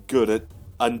good at.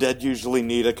 Undead usually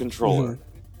need a controller.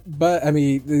 But I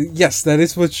mean, yes, that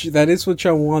is what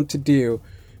y'all want to do.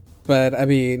 But I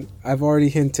mean, I've already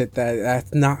hinted that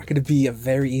that's not going to be a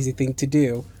very easy thing to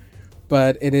do.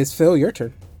 But it is Phil, your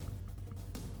turn.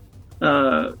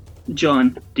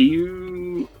 John,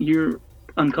 you're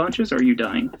unconscious or are you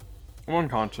dying? I'm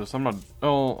unconscious. I'm not.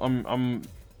 Oh, I'm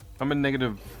at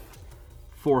negative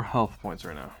 4 health points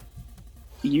right now.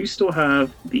 You still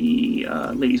have the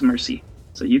Lady's Mercy,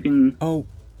 so you can. Oh,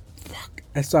 fuck!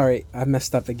 Sorry, I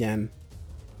messed up again.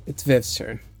 It's Viv's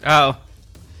turn. Oh,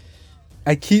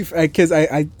 I keep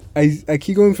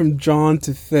going from John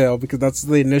to Phil because that's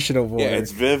the initiative order. Yeah,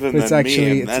 it's Viv and But it's then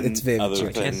actually- me and then it's Viv's other turn.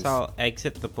 I guess things. I'll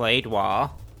exit the blade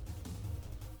wall.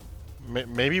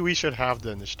 Maybe we should have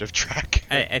the initiative track.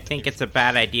 I think it's a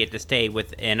bad idea to stay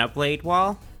within a blade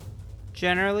wall,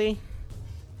 generally.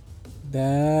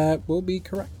 That will be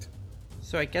correct.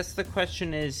 So I guess the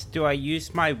question is, do I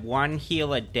use my 1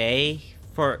 heal a day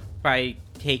by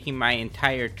taking my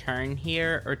entire turn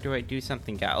here, or do I do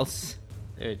something else?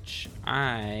 Which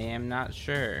I am not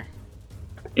sure.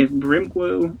 If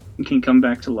Brimglow can come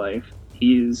back to life,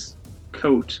 his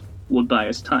coat will buy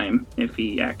us time if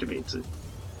he activates it.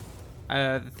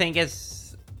 The thing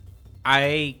is,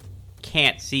 I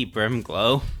can't see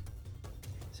Brimglow,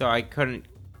 so I couldn't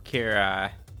cure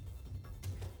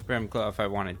Brimglow if I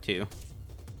wanted to.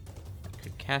 I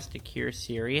could cast a Cure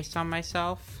Serious on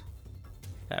myself.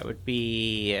 That would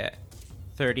be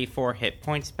 34 hit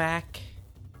points back.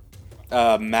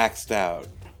 Maxed out.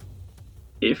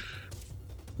 If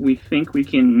we think we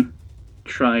can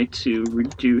try to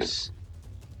reduce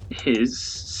his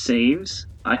saves,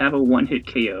 I have a 1-hit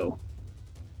KO.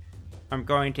 I'm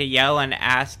going to yell and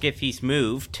ask if he's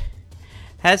moved.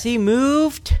 Has he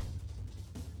moved?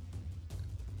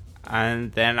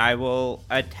 And then I will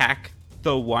attack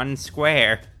the one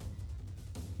square.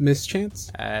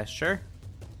 Mischance? Sure.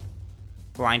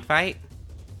 Blind fight.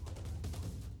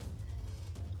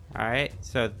 Alright,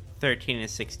 so 13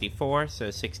 is 64,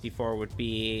 so 64 would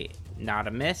be not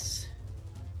a miss.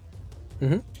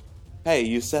 Mm-hmm. Hey,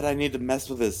 you said I need to mess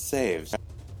with his saves.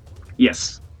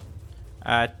 Yes.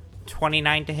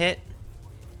 29 to hit,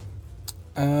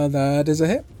 That is a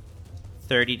hit.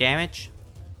 30 damage.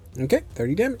 Okay,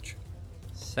 30 damage.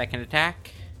 Second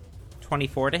attack,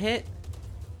 24 to hit.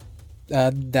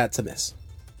 That's a miss.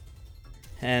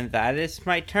 And that is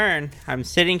my turn. I'm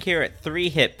sitting here at 3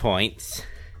 hit points.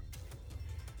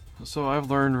 So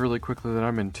I've learned really quickly that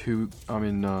I'm in two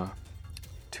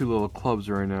little clubs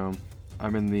right now.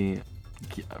 I'm in the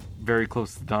very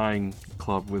close to dying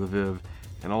club with Viv,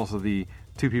 and also the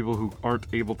 2 people who aren't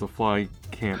able to fly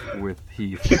camp with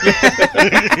Heath.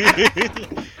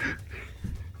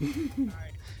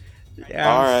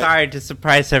 Yeah, I'm Alright. sorry to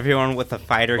surprise everyone with a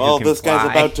fighter Well, who can this guy's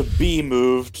fly. about to be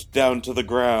moved down to the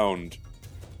ground.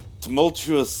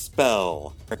 Tumultuous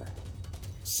spell.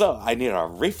 So, I need a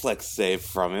reflex save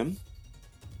from him.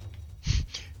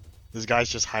 This guy's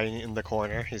just hiding in the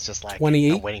corner. He's just like,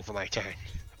 28? I'm waiting for my turn.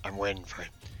 I'm waiting for it.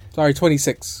 Sorry,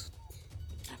 26.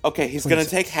 Okay, he's gonna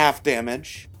 26. take half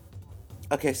damage.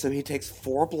 Okay, so he takes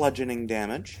 4 bludgeoning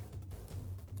damage.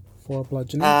 4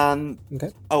 bludgeoning.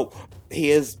 Okay. Oh, he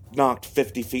is knocked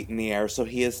 50 feet in the air, so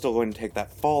he is still going to take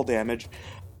that fall damage.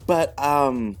 But,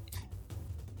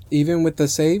 Even with the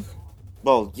save?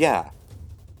 well, yeah.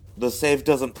 The save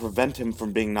doesn't prevent him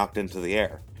from being knocked into the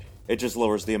air. It just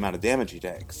lowers the amount of damage he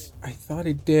takes. I thought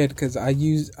it did, because I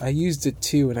used it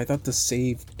too, and I thought the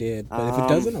save did. But if it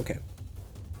doesn't, okay.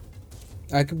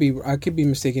 I could be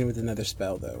mistaken with another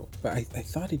spell, though. But I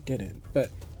thought it didn't.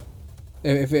 But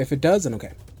if it does, then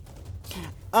okay.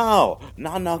 Oh,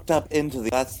 not knocked up into the...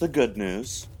 That's the good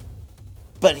news.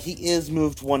 But he is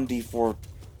moved 1d4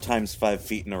 times 5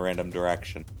 feet in a random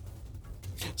direction.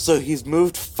 So he's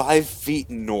moved 5 feet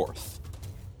north.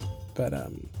 But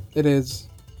it is.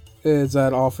 Is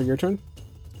that all for your turn?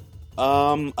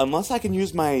 Unless I can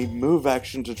use my move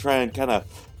action to try and kind of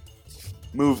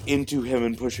move into him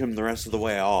and push him the rest of the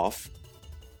way off.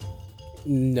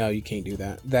 No, you can't do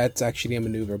that. That's actually a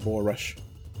maneuver, Bull Rush.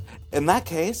 In that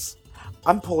case,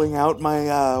 I'm pulling out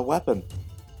my weapon.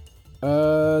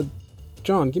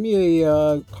 John, give me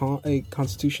a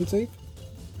Constitution save.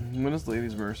 When does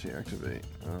Lady's Mercy activate?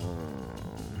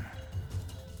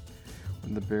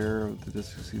 When the bearer of the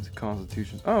disc succeeds a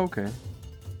Constitution. Oh, okay.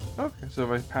 Okay, so if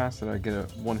I pass it, I get a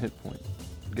 1 hit point.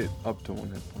 Get up to 1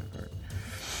 hit point. Alright.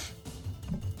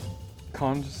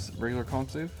 Regular con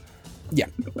save? Yeah.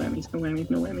 No whammies, no whammies,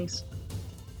 no whammies.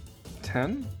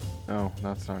 10? Oh,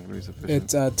 that's not going to be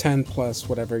sufficient. It's 10 plus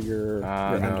whatever you're No,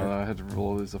 under. I had to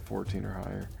roll as a 14 or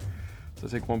higher. So I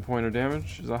take 1 point of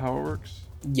damage? Is that how it works?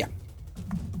 Yeah.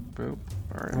 Boom.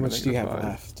 Alright. How much do you have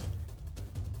left?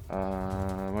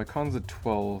 My con's a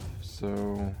 12,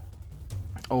 so...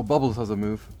 Oh, Bubbles has a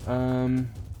move.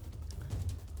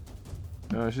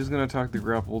 She's gonna attack the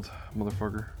grappled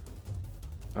motherfucker.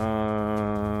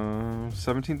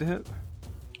 17 to hit?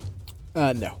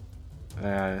 No.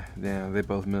 Yeah, they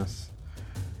both miss.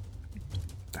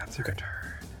 That's her turn.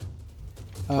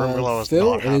 Grimglow is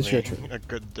Phil, not it is your having turn. a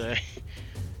good day.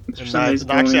 For And some reason,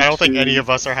 actually, I going don't think to any of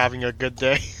us are having a good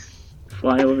day.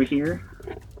 Fly over here.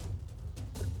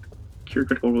 Cure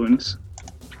critical wounds.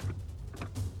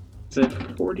 Is it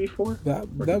 4d4?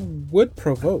 That would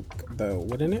provoke, though,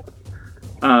 wouldn't it?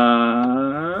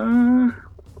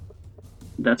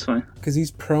 That's fine. Because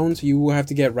he's prone, so you will have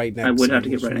to get right next. I would to have to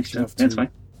him, get right which next to him. makes That's you have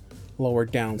fine. to Lower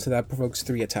down, so that provokes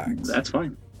 3 attacks. That's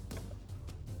fine.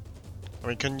 I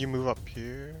mean, couldn't you move up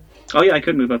here? Oh yeah, I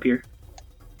could move up here.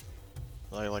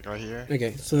 Like right here?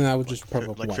 Okay, so then I would just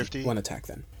provoke like 50? one attack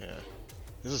then. Yeah.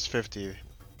 This is 50.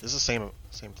 This is same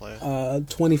player.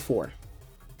 24.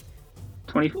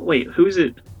 20. Wait, who's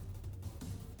it?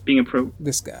 Being a pro,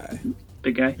 This guy.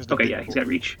 big guy. Who's the Okay, big yeah, he's boy? got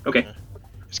reach. Okay.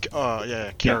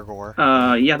 Yeah, Karagor.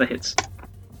 Yeah, that hits.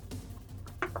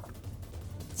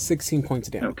 16 points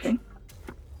of damage. Okay.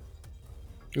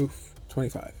 Oof.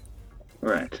 25. All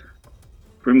right.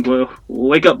 Grimglow,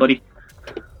 wake up, buddy.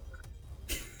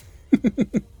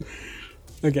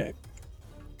 Okay.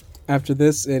 After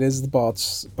this, it is the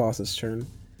boss's turn.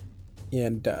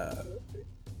 and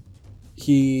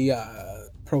he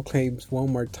proclaims one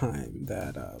more time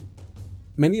that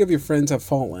many of your friends have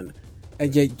fallen,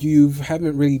 and yet you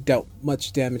haven't really dealt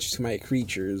much damage to my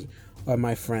creatures or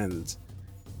my friends.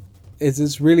 Is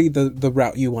this really the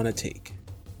route you want to take?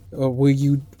 Or will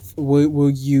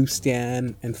you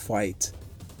stand and fight?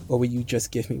 Or will you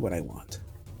just give me what I want?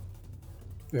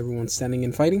 Everyone's standing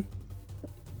and fighting?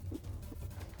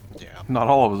 Yeah. Not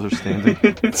all of us are standing.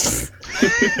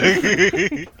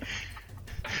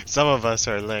 Some of us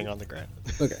are laying on the ground.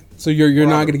 Okay, so you're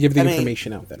not going to give the I mean-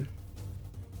 information out then?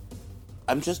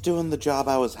 I'm just doing the job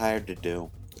I was hired to do.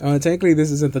 Technically,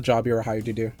 this isn't the job you were hired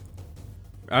to do.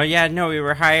 Oh yeah, no, we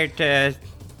were hired to.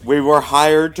 We were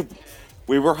hired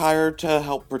to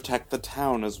help protect the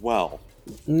town as well.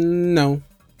 No.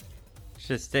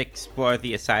 Just explore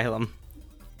the asylum.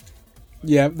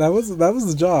 Yeah, that was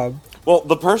the job. Well,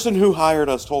 the person who hired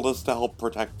us told us to help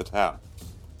protect the town.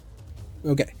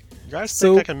 Okay. You guys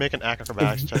So- think I can make an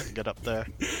acrobatics check to get up there?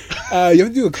 You have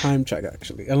to do a climb check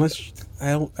actually, unless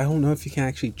I don't know if you can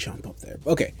actually jump up there.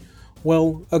 Okay,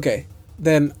 well, okay,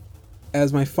 then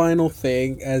as this final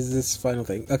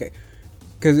thing, okay,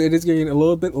 because it is getting a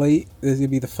little bit late. This is gonna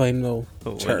be the final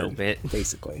A turn, little bit.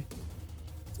 basically.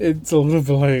 It's a little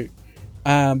bit late.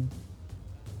 I'm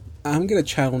gonna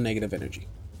channel negative energy,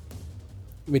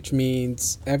 which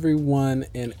means everyone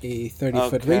in a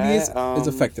 30-foot Okay, radius is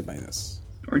affected by this.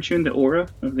 Aren't you in the aura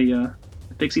of the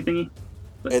pixie thingy?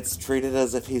 It's treated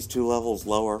as if he's 2 levels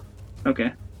lower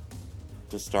Okay.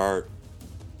 to start.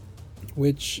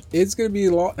 Which is going to be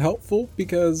a lot helpful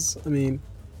because I mean,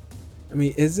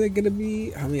 is it going to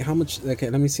be? I mean, how much? Okay,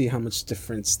 let me see how much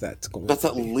difference that's going. That's to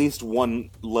at be. least one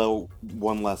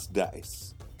less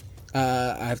dice.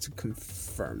 I have to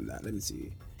confirm that. Let me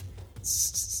see.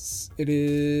 It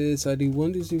is. I do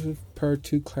 1d6 per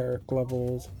 2 cleric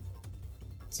levels.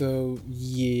 So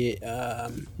yeah,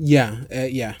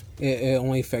 yeah. It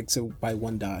only affects it by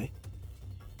 1 die.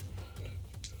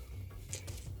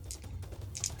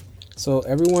 So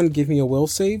everyone, give me a will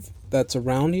save that's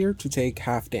around here to take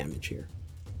half damage here.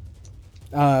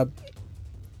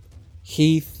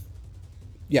 Heath,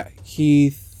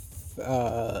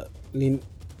 Lineth,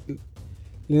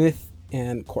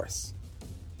 and Chorus.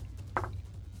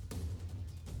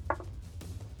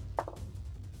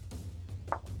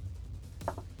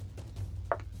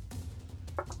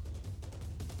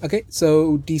 Okay,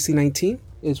 so DC 19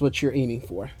 is what you're aiming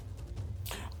for.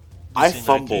 I DC 19,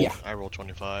 fumbled. Yeah. I rolled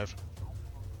 25.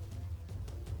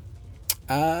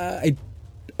 I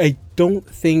don't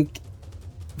think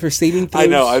for saving throws. I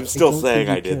know, I'm still don't saying think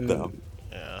I you did, can though.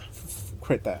 Yeah.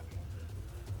 Crit that.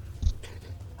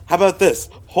 How about this?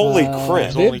 Holy Uh, crit!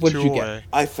 There's Viv, only what did 2 you get? away.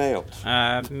 I failed.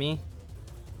 Me.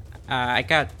 I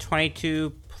got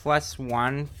 22 plus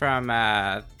 1 from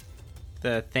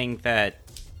the thing that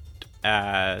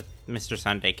Mr.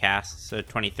 Sunday cast, so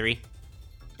 23.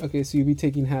 Okay, so you'll be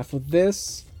taking half of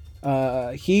this.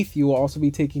 Heath, you will also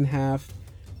be taking half.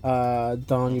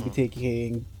 Dawn, you'll be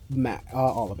taking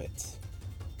all of it.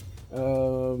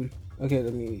 Okay,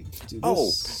 let me do Oh,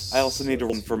 this. I also need to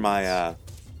run for my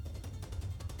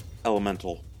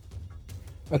elemental.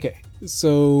 Okay,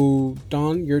 so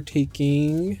Dawn, you're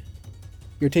taking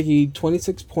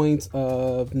 26 points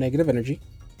of negative energy.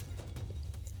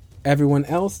 Everyone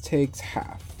else takes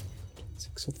half.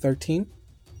 6 of 13.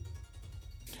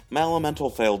 My elemental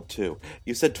failed too.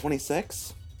 You said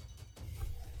 26?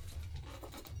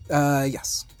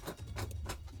 Yes.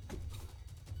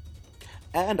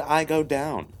 And I go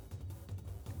down.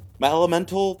 My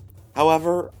elemental,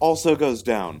 however, also goes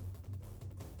down.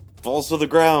 Falls to the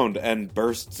ground and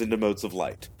bursts into motes of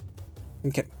light.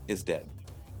 Okay. Is dead.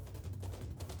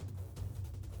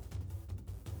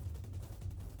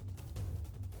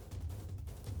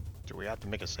 Do we have to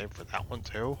make a save for that one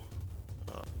too?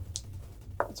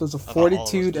 So it's a thought all of us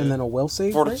fortitude and did. then a will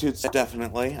save. right? Fortitude's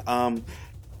definitely.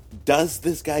 Does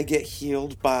this guy get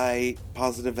healed by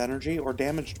positive energy or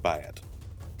damaged by it?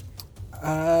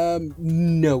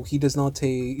 No, he does not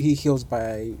take. He heals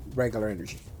by regular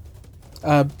energy.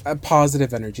 A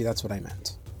positive energy. That's what I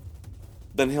meant.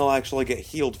 Then he'll actually get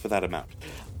healed for that amount.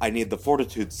 I need the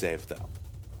fortitude save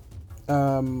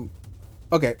though.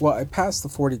 Okay. Well, I passed the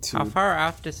fortitude. How far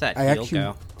off does that I heal actually-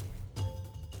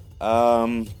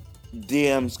 go?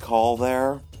 DM's call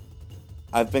there.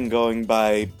 I've been going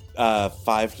by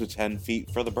 5 to 10 feet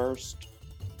for the burst.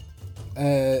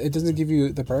 It doesn't give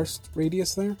you the burst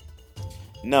radius there.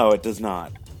 No, it does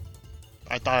not.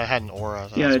 I thought I had an aura.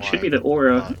 So Yeah, that's it should why be the I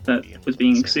aura thought that it'd was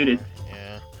being the same exuded. way.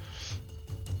 Yeah.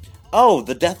 Oh,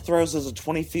 the death throws is a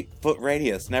 20-foot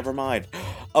radius. Never mind.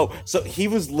 Oh, so he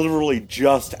was literally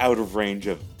just out of range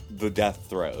of the death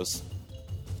throws.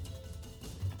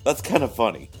 That's kind of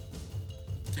funny.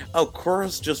 Oh,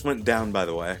 Chorus just went down, by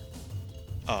the way.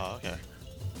 Oh, okay.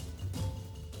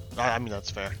 I mean,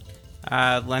 that's fair.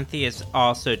 Lengthy is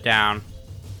also down.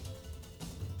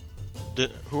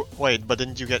 Wait, but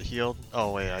didn't you get healed?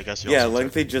 Oh, wait, I guess you Yeah, also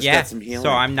Lengthy just Yeah, got some healing.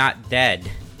 so I'm not dead.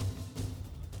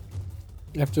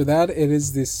 After that, it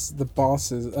is the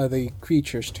boss's, the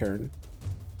creature's turn.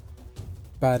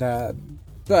 But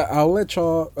I'll let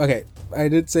y'all. Okay, I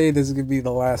did say this is gonna be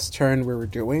the last turn we were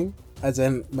doing, as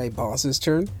in my boss's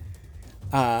turn.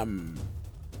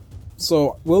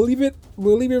 So we'll leave it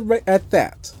right at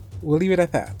that. We'll leave it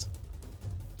at that.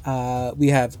 We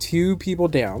have 2 people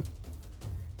down.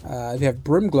 We have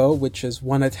Brimglow, which is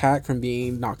 1 attack from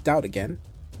being knocked out again.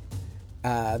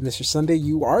 Mr. Sunday,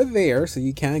 you are there, so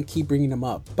you can keep bringing them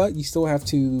up, but you still have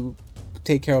to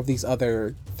take care of these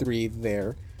other 3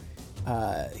 there.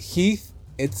 Heath,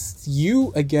 it's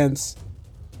you against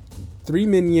 3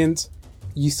 minions.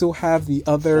 You still have the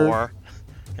other 4.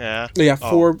 Yeah. Yeah,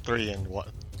 4. 3 and 1.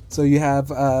 So you have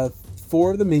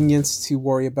 4 of the minions to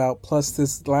worry about, plus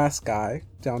this last guy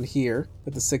down here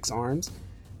with the 6 arms,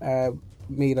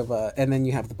 made of and then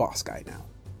you have the boss guy now.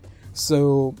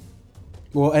 So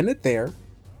we'll end it there.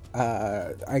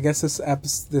 I guess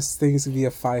this thing is gonna be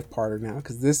a 5-parter now,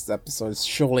 because this episode is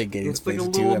surely getting It's like split a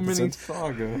into 2 little mini episodes.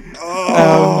 saga.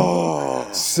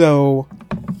 So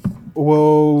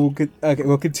we'll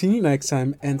continue next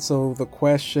time. And so the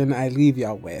question I leave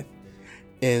y'all with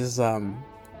is, are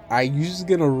you just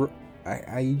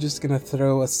gonna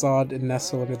throw Assad and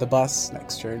Nestle under the bus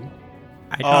next turn?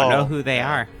 I don't know who they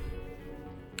are.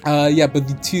 Yeah, but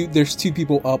there's 2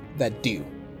 people up that do.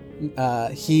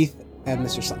 Heath and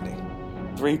Mr. Sunday.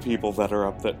 3 people that are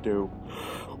up that do.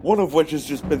 One of which has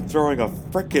just been throwing a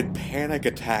frickin' panic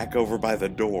attack over by the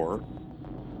door.